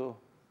way to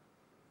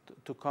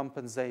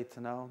compensate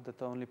now that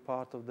only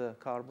part of the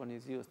carbon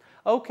is used.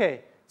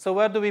 OK, so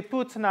where do we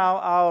put now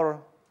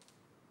our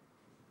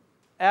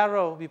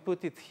arrow? We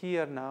put it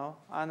here now,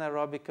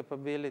 anaerobic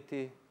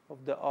capability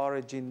of the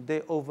origin.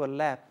 They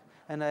overlap.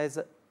 And as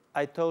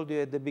I told you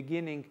at the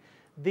beginning,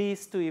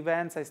 these two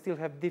events I still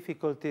have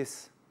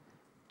difficulties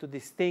to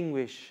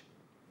distinguish.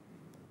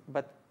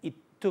 But it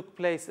took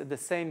place at the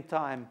same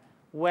time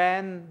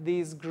when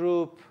this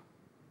group,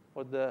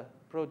 or the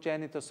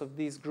progenitors of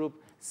this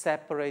group,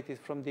 separated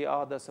from the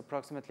others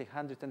approximately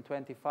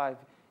 125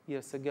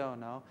 years ago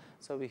now.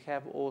 So we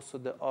have also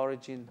the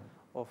origin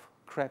of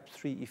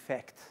CREP3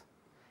 effect.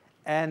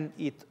 And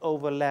it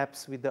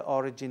overlaps with the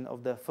origin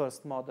of the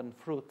first modern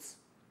fruits.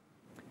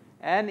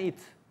 And it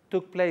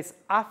took place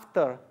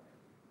after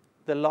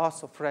the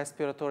loss of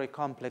respiratory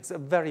complex, a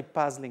very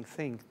puzzling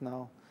thing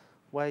now.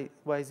 Why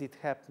is it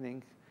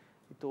happening?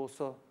 It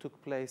also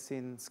took place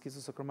in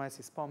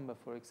Schizosaccharomyces pombe,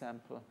 for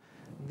example.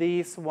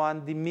 This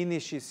one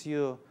diminishes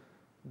you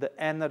the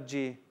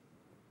energy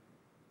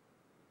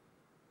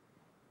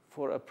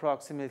for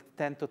approximately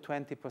 10 to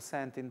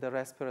 20% in the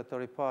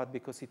respiratory part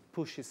because it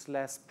pushes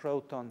less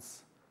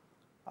protons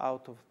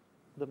out of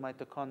the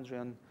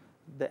mitochondrion,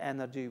 the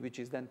energy which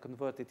is then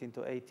converted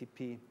into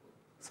ATP.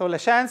 So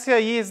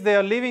Leschantia yeast, they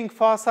are living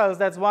fossils.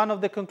 That's one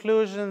of the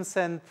conclusions.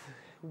 And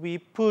we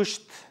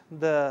pushed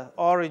the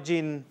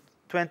origin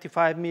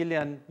 25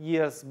 million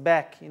years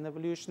back in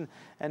evolution,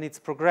 and it's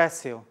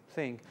progressive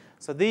thing.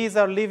 So these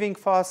are living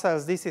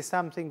fossils. This is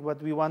something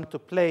what we want to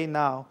play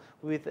now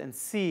with and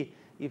see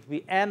if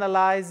we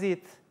analyze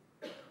it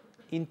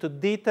into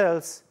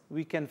details,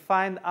 we can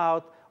find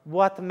out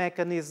what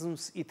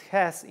mechanisms it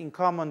has in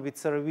common with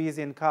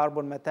Cerevisian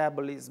carbon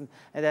metabolism.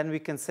 And then we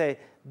can say,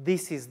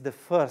 this is the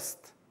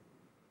first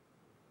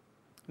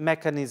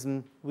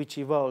mechanism which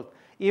evolved.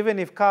 Even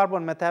if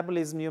carbon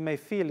metabolism, you may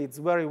feel it's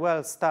very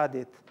well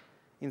studied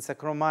in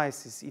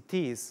Saccharomyces, it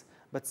is.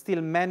 But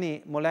still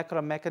many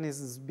molecular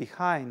mechanisms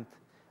behind.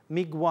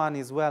 MIG1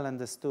 is well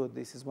understood.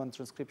 This is one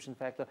transcription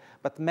factor.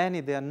 But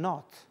many, they are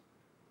not.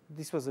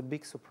 This was a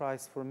big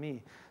surprise for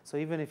me. So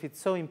even if it's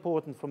so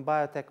important from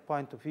biotech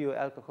point of view,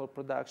 alcohol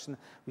production,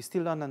 we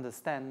still don't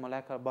understand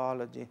molecular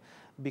biology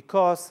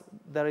because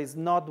there is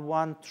not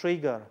one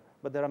trigger,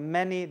 but there are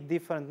many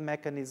different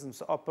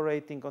mechanisms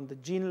operating on the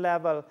gene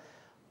level,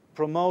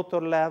 promoter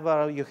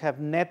level. You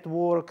have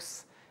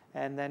networks,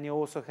 and then you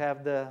also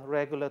have the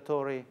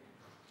regulatory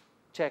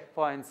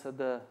checkpoints at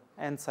the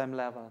enzyme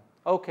level.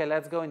 OK,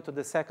 let's go into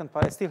the second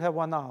part. I still have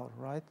 1 hour,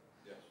 right?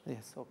 Yes.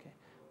 Yes, OK.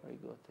 Very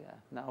good, yeah.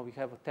 Now we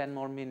have 10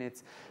 more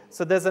minutes.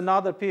 So there's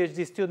another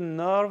PhD student,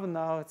 Nerv.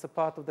 Now it's a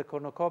part of the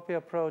cornucopia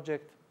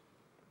project.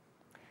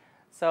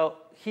 So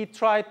he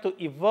tried to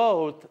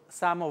evolve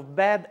some of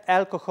bad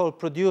alcohol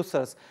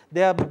producers.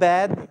 They are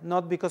bad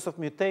not because of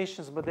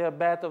mutations, but they are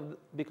bad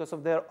because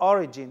of their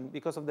origin,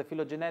 because of the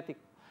phylogenetic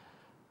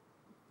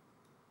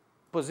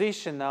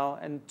position now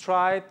and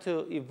try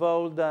to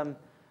evolve them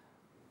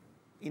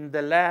in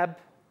the lab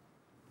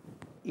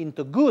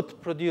into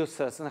good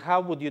producers. And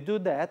how would you do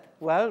that?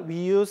 Well, we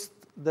used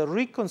the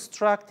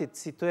reconstructed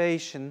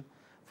situation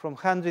from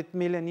 100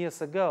 million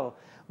years ago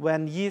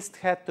when yeast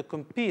had to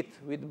compete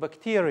with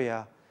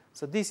bacteria.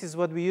 So this is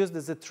what we used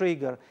as a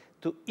trigger,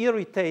 to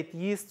irritate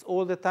yeast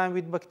all the time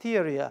with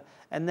bacteria.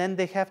 And then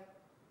they have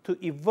to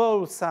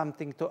evolve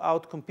something to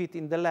outcompete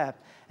in the lab.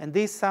 And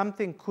this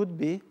something could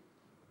be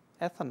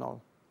ethanol,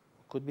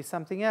 could be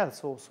something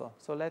else also.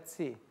 So let's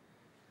see.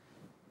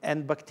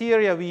 And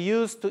bacteria we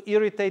use to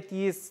irritate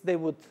yeasts, they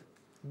would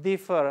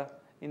differ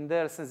in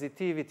their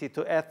sensitivity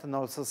to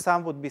ethanol. So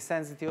some would be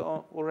sensitive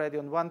already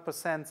on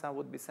 1%, some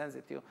would be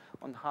sensitive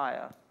on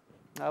higher.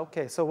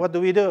 Okay, so what do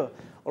we do?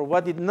 Or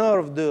what did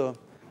NERV do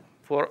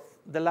for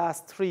the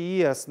last 3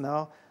 years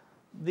now?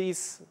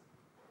 This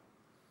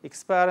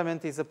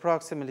experiment is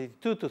approximately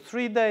 2 to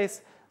 3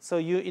 days. So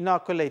you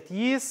inoculate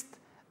yeast,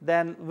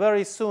 then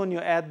very soon you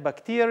add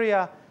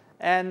bacteria,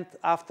 and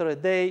after a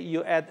day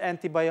you add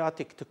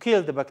antibiotic to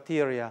kill the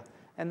bacteria.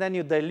 And then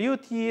you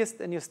dilute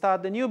yeast and you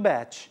start a new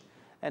batch.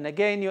 And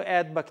again you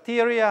add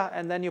bacteria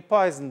and then you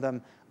poison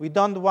them. We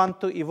don't want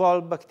to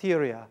evolve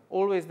bacteria.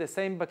 Always the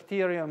same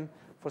bacterium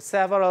for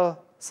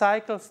several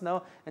cycles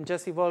now, and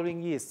just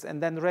evolving yeasts,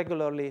 and then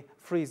regularly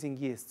freezing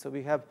yeast. So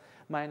we have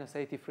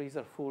 -80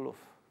 freezer full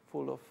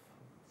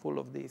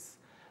of these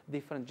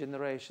different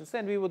generations.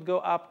 And we would go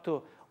up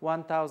to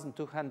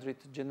 1,200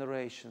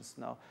 generations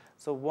now.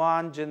 So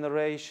one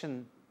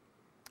generation,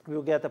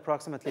 we'll get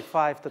approximately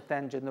 5 to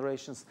 10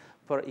 generations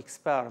per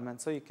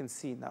experiment. So you can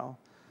see now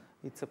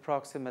it's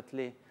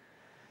approximately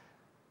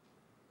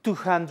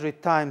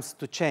 200 times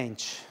to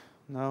change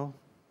now.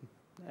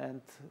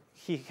 And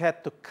he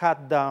had to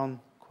cut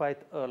down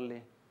quite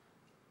early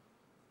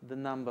the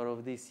number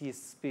of these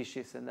yeast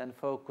species and then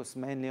focus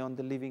mainly on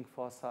the living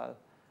fossil.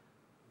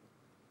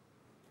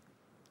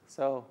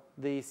 So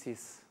this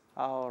is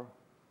our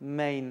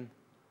main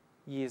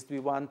yeast we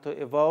want to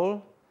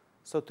evolve,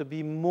 so to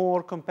be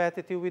more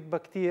competitive with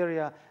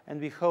bacteria, and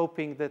we're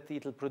hoping that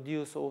it'll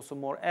produce also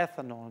more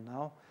ethanol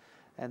now.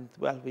 And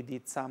well, we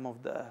did some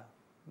of the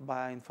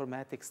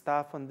bioinformatics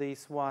stuff on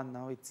this one.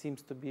 Now it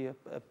seems to be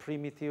a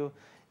primitive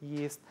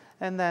yeast,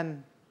 and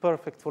then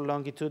perfect for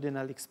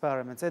longitudinal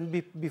experiments. And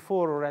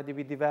before already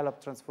we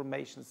developed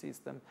transformation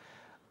system,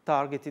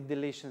 targeted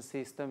deletion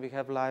system. We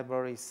have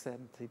libraries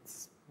and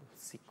it's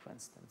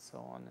sequenced and so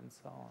on and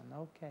so on.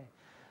 Okay,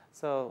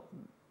 so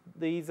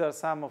these are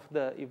some of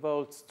the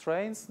evolved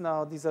strains.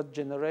 Now these are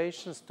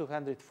generations,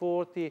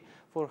 240,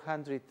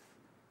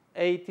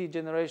 480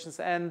 generations,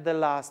 and the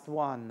last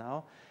one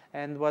now.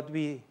 And what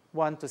we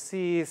want to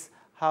see is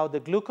how the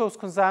glucose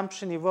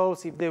consumption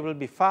evolves, if they will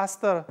be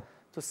faster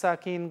to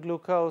suck in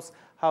glucose,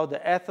 how the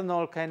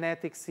ethanol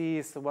kinetics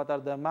is, what are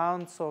the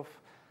amounts of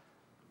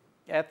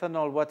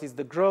ethanol, what is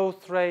the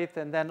growth rate,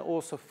 and then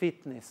also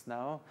fitness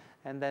now.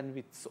 And then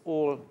it's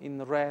all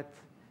in red.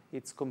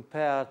 It's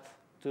compared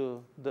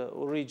to the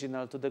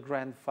original, to the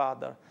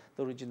grandfather,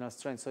 the original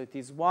strain. So it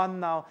is 1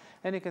 now.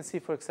 And you can see,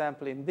 for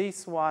example, in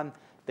this one,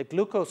 the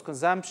glucose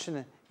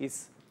consumption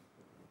is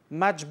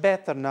much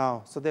better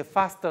now. So they're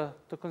faster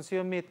to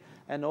consume it.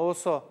 And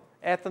also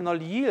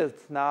ethanol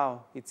yield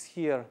now, it's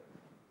here.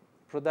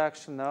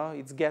 Production now,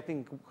 it's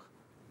getting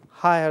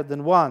higher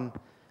than 1.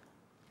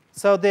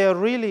 So they are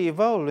really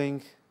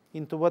evolving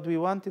into what we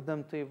wanted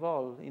them to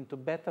evolve, into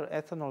better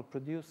ethanol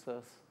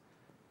producers.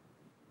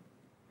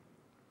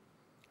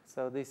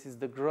 So this is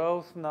the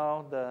growth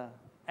now, the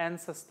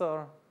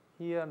ancestor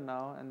here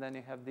now, and then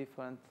you have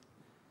different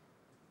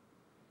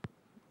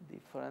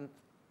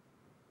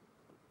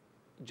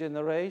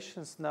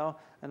generations now.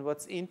 And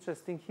what's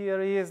interesting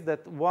here is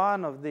that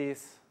one of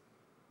these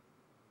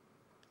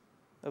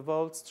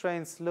evolved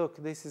strains, look,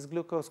 this is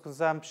glucose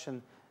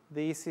consumption.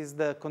 This is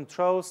the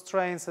control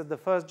strains of the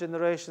first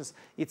generations.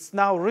 It's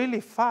now really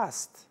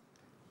fast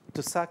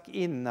to suck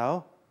in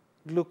now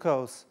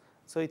glucose.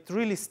 So it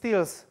really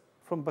steals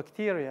from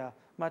bacteria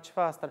much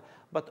faster.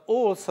 But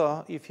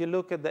also, if you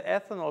look at the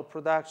ethanol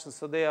production,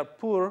 so they are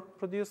poor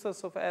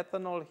producers of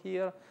ethanol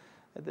here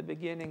at the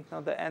beginning,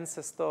 now the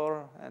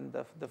ancestor and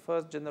the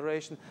first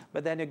generation,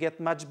 but then you get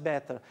much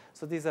better.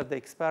 So these are the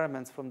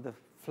experiments from the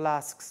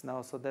flasks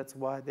now, so that's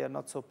why they are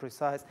not so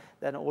precise.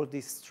 Then all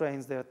these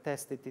strains, they are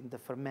tested in the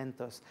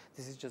fermenters.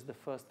 This is just the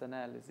first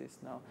analysis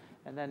now.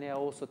 And then they are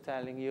also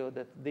telling you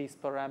that these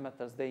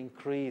parameters, they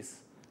increase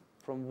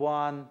from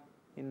 1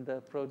 in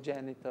the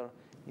progenitor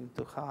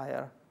into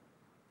higher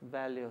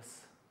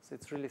values. So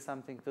it's really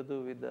something to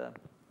do with the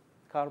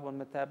carbon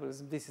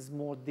metabolism. This is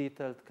more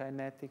detailed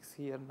kinetics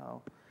here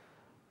now,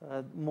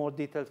 more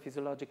detailed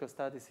physiological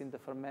studies in the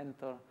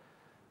fermenter.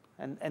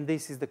 And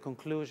this is the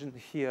conclusion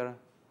here.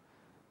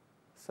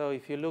 So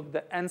if you look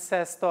the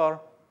ancestor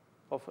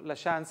of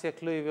Lachantia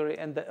cluiveri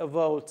and the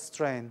evolved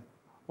strain,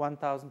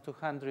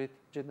 1,200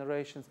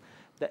 generations,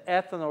 the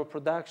ethanol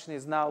production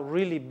is now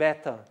really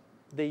better.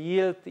 The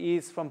yield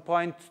is from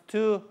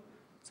 0.2,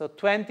 so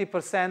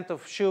 20%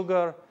 of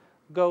sugar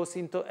goes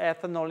into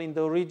ethanol in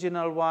the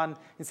original one.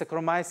 In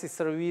Saccharomyces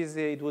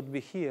cerevisiae, it would be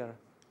here,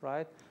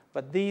 right?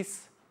 But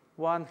this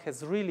one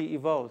has really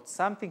evolved.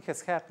 Something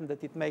has happened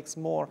that it makes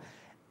more.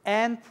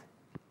 And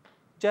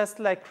just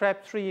like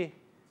Crab-3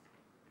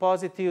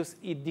 positives,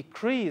 it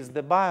decreased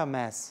the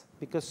biomass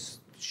because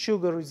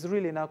sugar is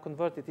really now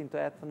converted into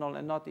ethanol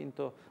and not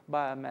into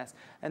biomass.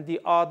 And the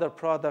other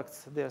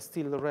products, they're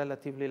still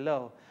relatively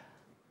low.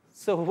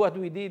 So what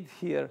we did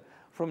here,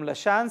 from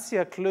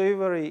Lachantia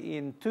cloyveri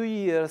in 2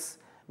 years,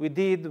 we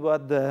did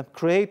what the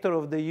creator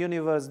of the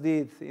universe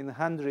did in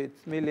 100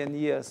 million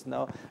years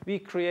now. We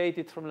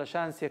created from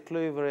Lachantia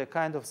cloyveri a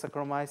kind of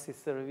Saccharomyces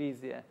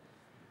cerevisiae,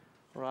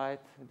 right?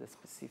 With the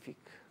specific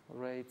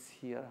rates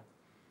here.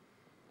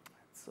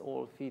 It's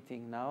all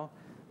fitting now.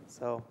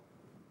 So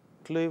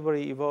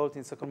cloyveri evolved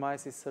in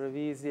Saccharomyces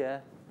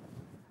cerevisiae.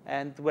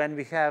 And when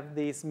we have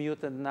this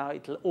mutant now,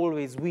 it will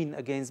always win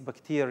against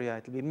bacteria.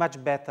 It will be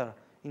much better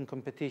in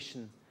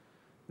competition.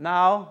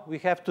 Now we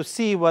have to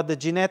see what the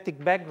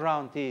genetic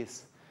background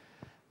is.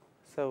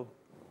 So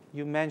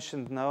you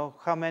mentioned now,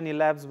 how many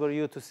labs were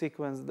you to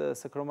sequence the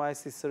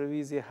Saccharomyces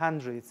cerevisiae?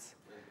 Hundreds.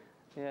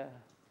 Yeah.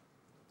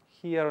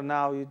 Here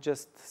now you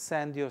just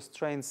send your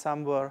strain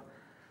somewhere,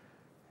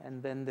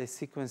 and then they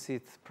sequence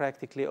it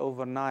practically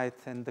overnight,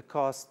 and the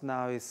cost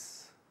now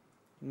is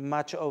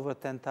much over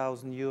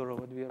 10,000 euro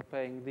what we are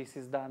paying. This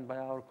is done by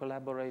our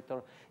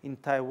collaborator in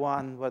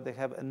Taiwan, where they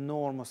have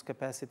enormous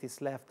capacities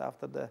left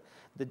after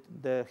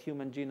the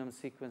human genome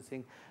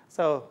sequencing.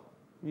 So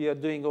we are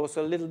doing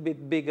also a little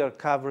bit bigger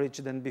coverage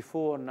than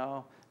before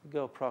now. We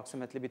go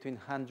approximately between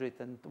 100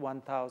 and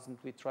 1,000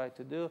 we try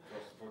to do. It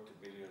cost 40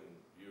 billion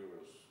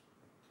euros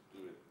to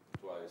do it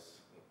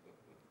twice.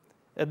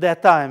 At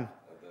that time.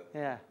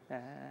 Yeah.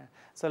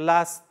 So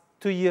last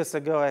 2 years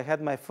ago, I had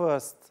my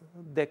first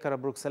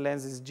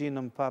Decarabruxellensis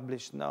genome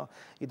published now.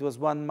 It was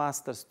one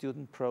master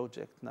student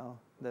project now.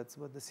 That's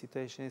what the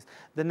situation is.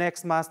 The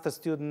next master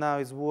student now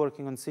is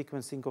working on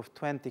sequencing of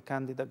 20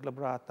 Candida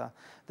glabrata.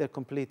 They're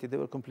completed. They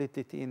were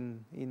completed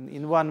in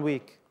 1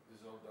 week. This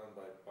is all done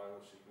by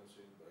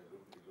biosequencing, by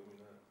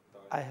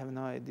Illumina? I have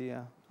no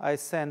idea. I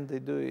send, they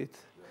do it.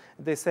 Yeah.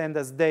 They send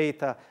us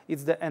data.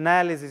 It's the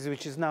analysis,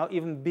 which is now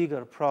even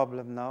bigger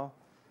problem now.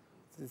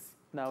 It's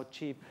now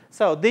cheap.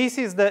 So this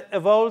is the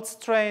evolved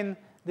strain.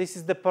 This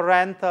is the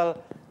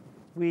parental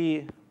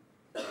we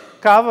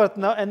covered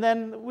now. And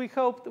then we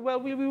hoped, well,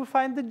 we will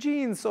find the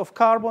genes of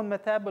carbon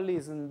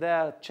metabolism. They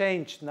are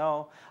changed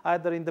now,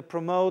 either in the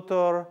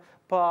promoter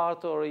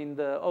part or in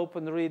the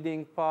open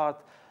reading part.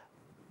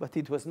 But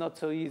it was not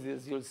so easy,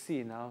 as you'll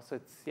see now. So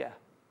it's, yeah,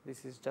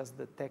 this is just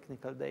the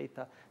technical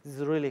data. This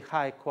is really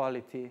high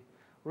quality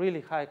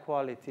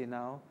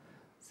now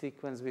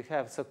sequence we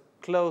have. So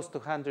close to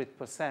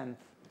 100%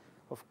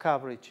 of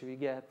coverage we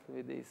get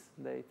with this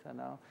data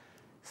now.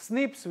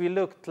 SNPs we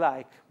looked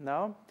like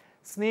now.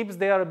 SNPs,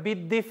 they are a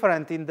bit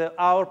different in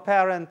our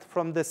parent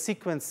from the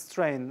sequence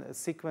strain,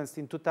 sequenced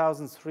in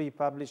 2003,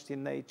 published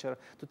in Nature.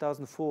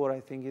 2004, I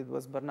think it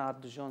was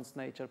Bernard Dujon's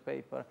Nature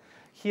paper.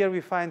 Here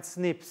we find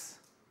SNPs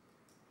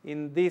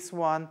in this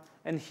one,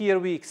 and here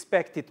we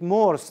expected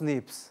more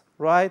SNPs,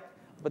 right?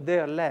 But they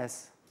are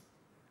less.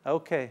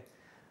 Okay.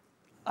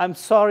 I'm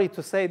sorry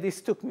to say this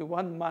took me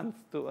 1 month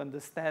to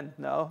understand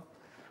now.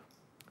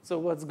 So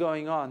what's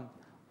going on?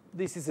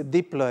 This is a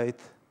diploid,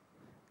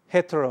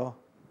 hetero.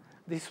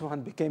 This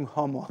one became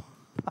homo.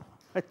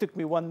 It took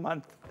me 1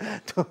 month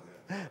to.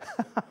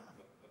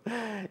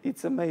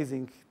 It's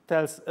amazing. It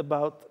tells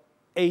about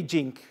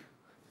aging,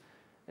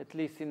 at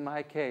least in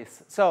my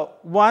case. So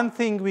one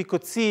thing we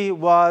could see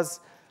was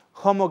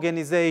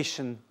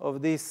homogenization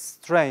of this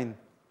strain.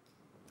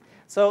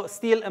 So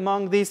still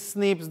among these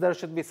SNPs, there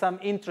should be some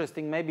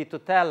interesting maybe to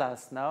tell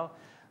us now.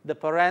 The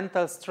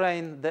parental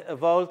strain, the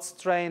evolved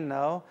strain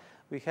now,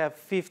 we have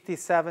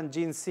 57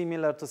 genes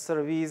similar to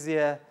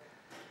Cerevisiae.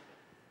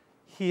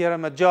 Here a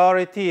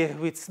majority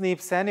with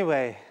SNPs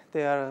anyway.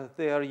 They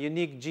are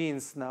unique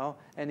genes now.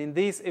 And in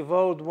this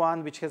evolved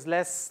one, which has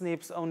less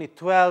SNPs, only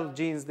 12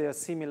 genes, they are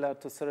similar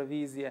to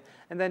Cerevisiae.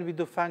 And then we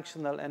do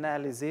functional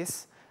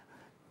analysis,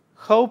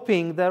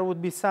 hoping there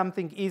would be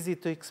something easy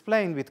to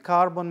explain with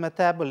carbon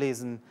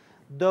metabolism.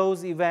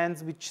 Those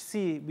events which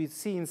we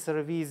see in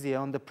Cerevisiae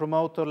on the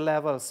promoter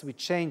levels which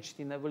changed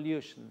in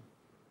evolution.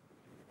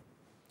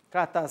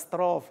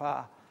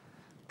 Catastrophe.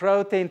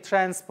 Protein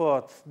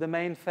transport, the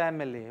main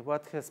family.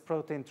 What has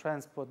protein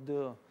transport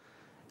do?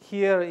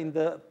 Here in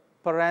the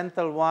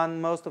parental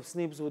one, most of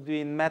SNPs would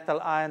be in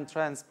metal ion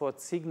transport,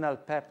 signal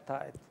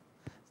peptide.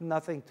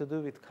 Nothing to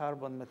do with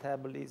carbon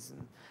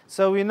metabolism.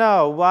 So we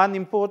know one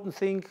important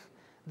thing,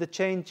 the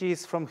change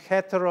is from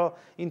hetero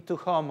into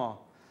homo.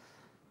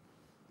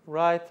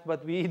 Right?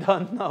 But we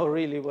don't know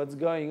really what's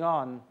going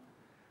on.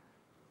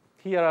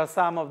 Here are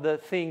some of the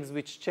things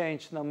which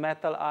changed. Now,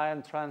 metal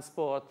ion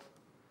transport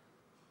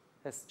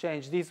has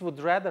changed. This would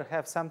rather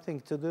have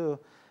something to do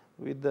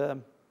with the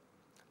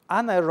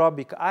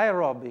anaerobic,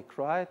 aerobic,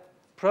 right?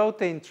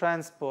 Protein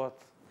transport.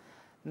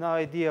 No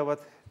idea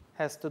what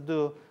has to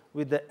do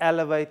with the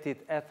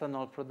elevated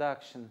ethanol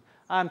production.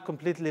 I'm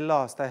completely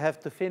lost. I have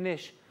to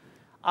finish.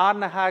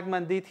 Arne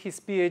Hagman did his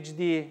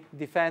PhD,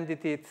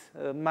 defended it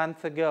a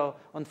month ago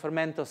on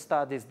fermento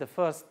studies, the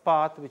first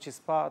part, which is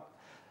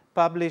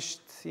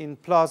published in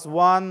PLOS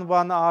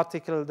one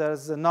article.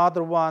 There's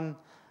another one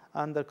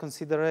under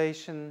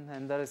consideration,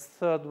 and there is a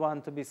third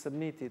one to be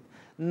submitted.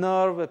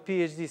 Nerv, a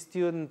PhD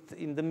student,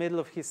 in the middle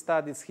of his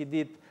studies, he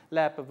did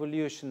lab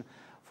evolution.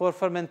 For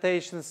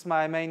fermentations,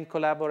 my main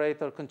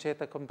collaborator,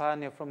 Concetta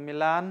Compagno from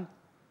Milan,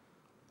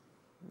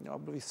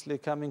 obviously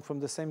coming from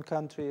the same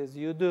country as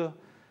you do.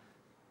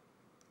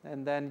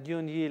 And then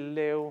Yun-Yi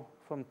Liu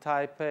from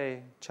Taipei,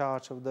 in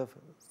charge of the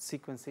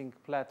sequencing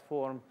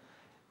platform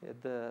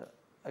at the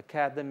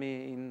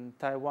academy in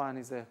Taiwan,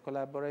 is a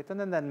collaborator,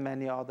 and then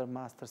many other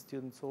master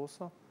students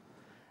also.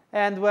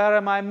 And where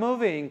am I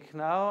moving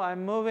now?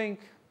 I'm moving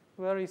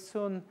very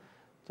soon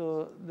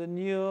to the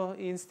new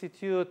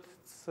institute.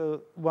 It's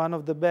one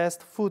of the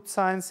best food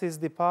sciences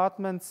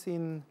departments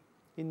in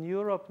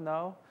Europe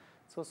now.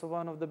 It's also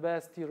one of the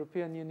best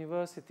European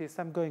universities.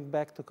 I'm going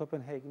back to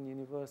Copenhagen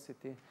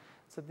University.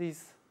 So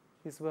this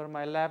is where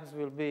my labs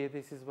will be.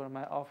 This is where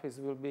my office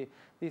will be.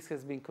 This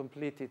has been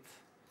completed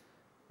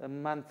a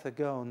month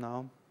ago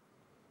now.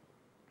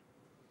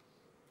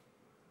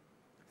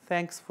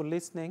 Thanks for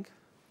listening.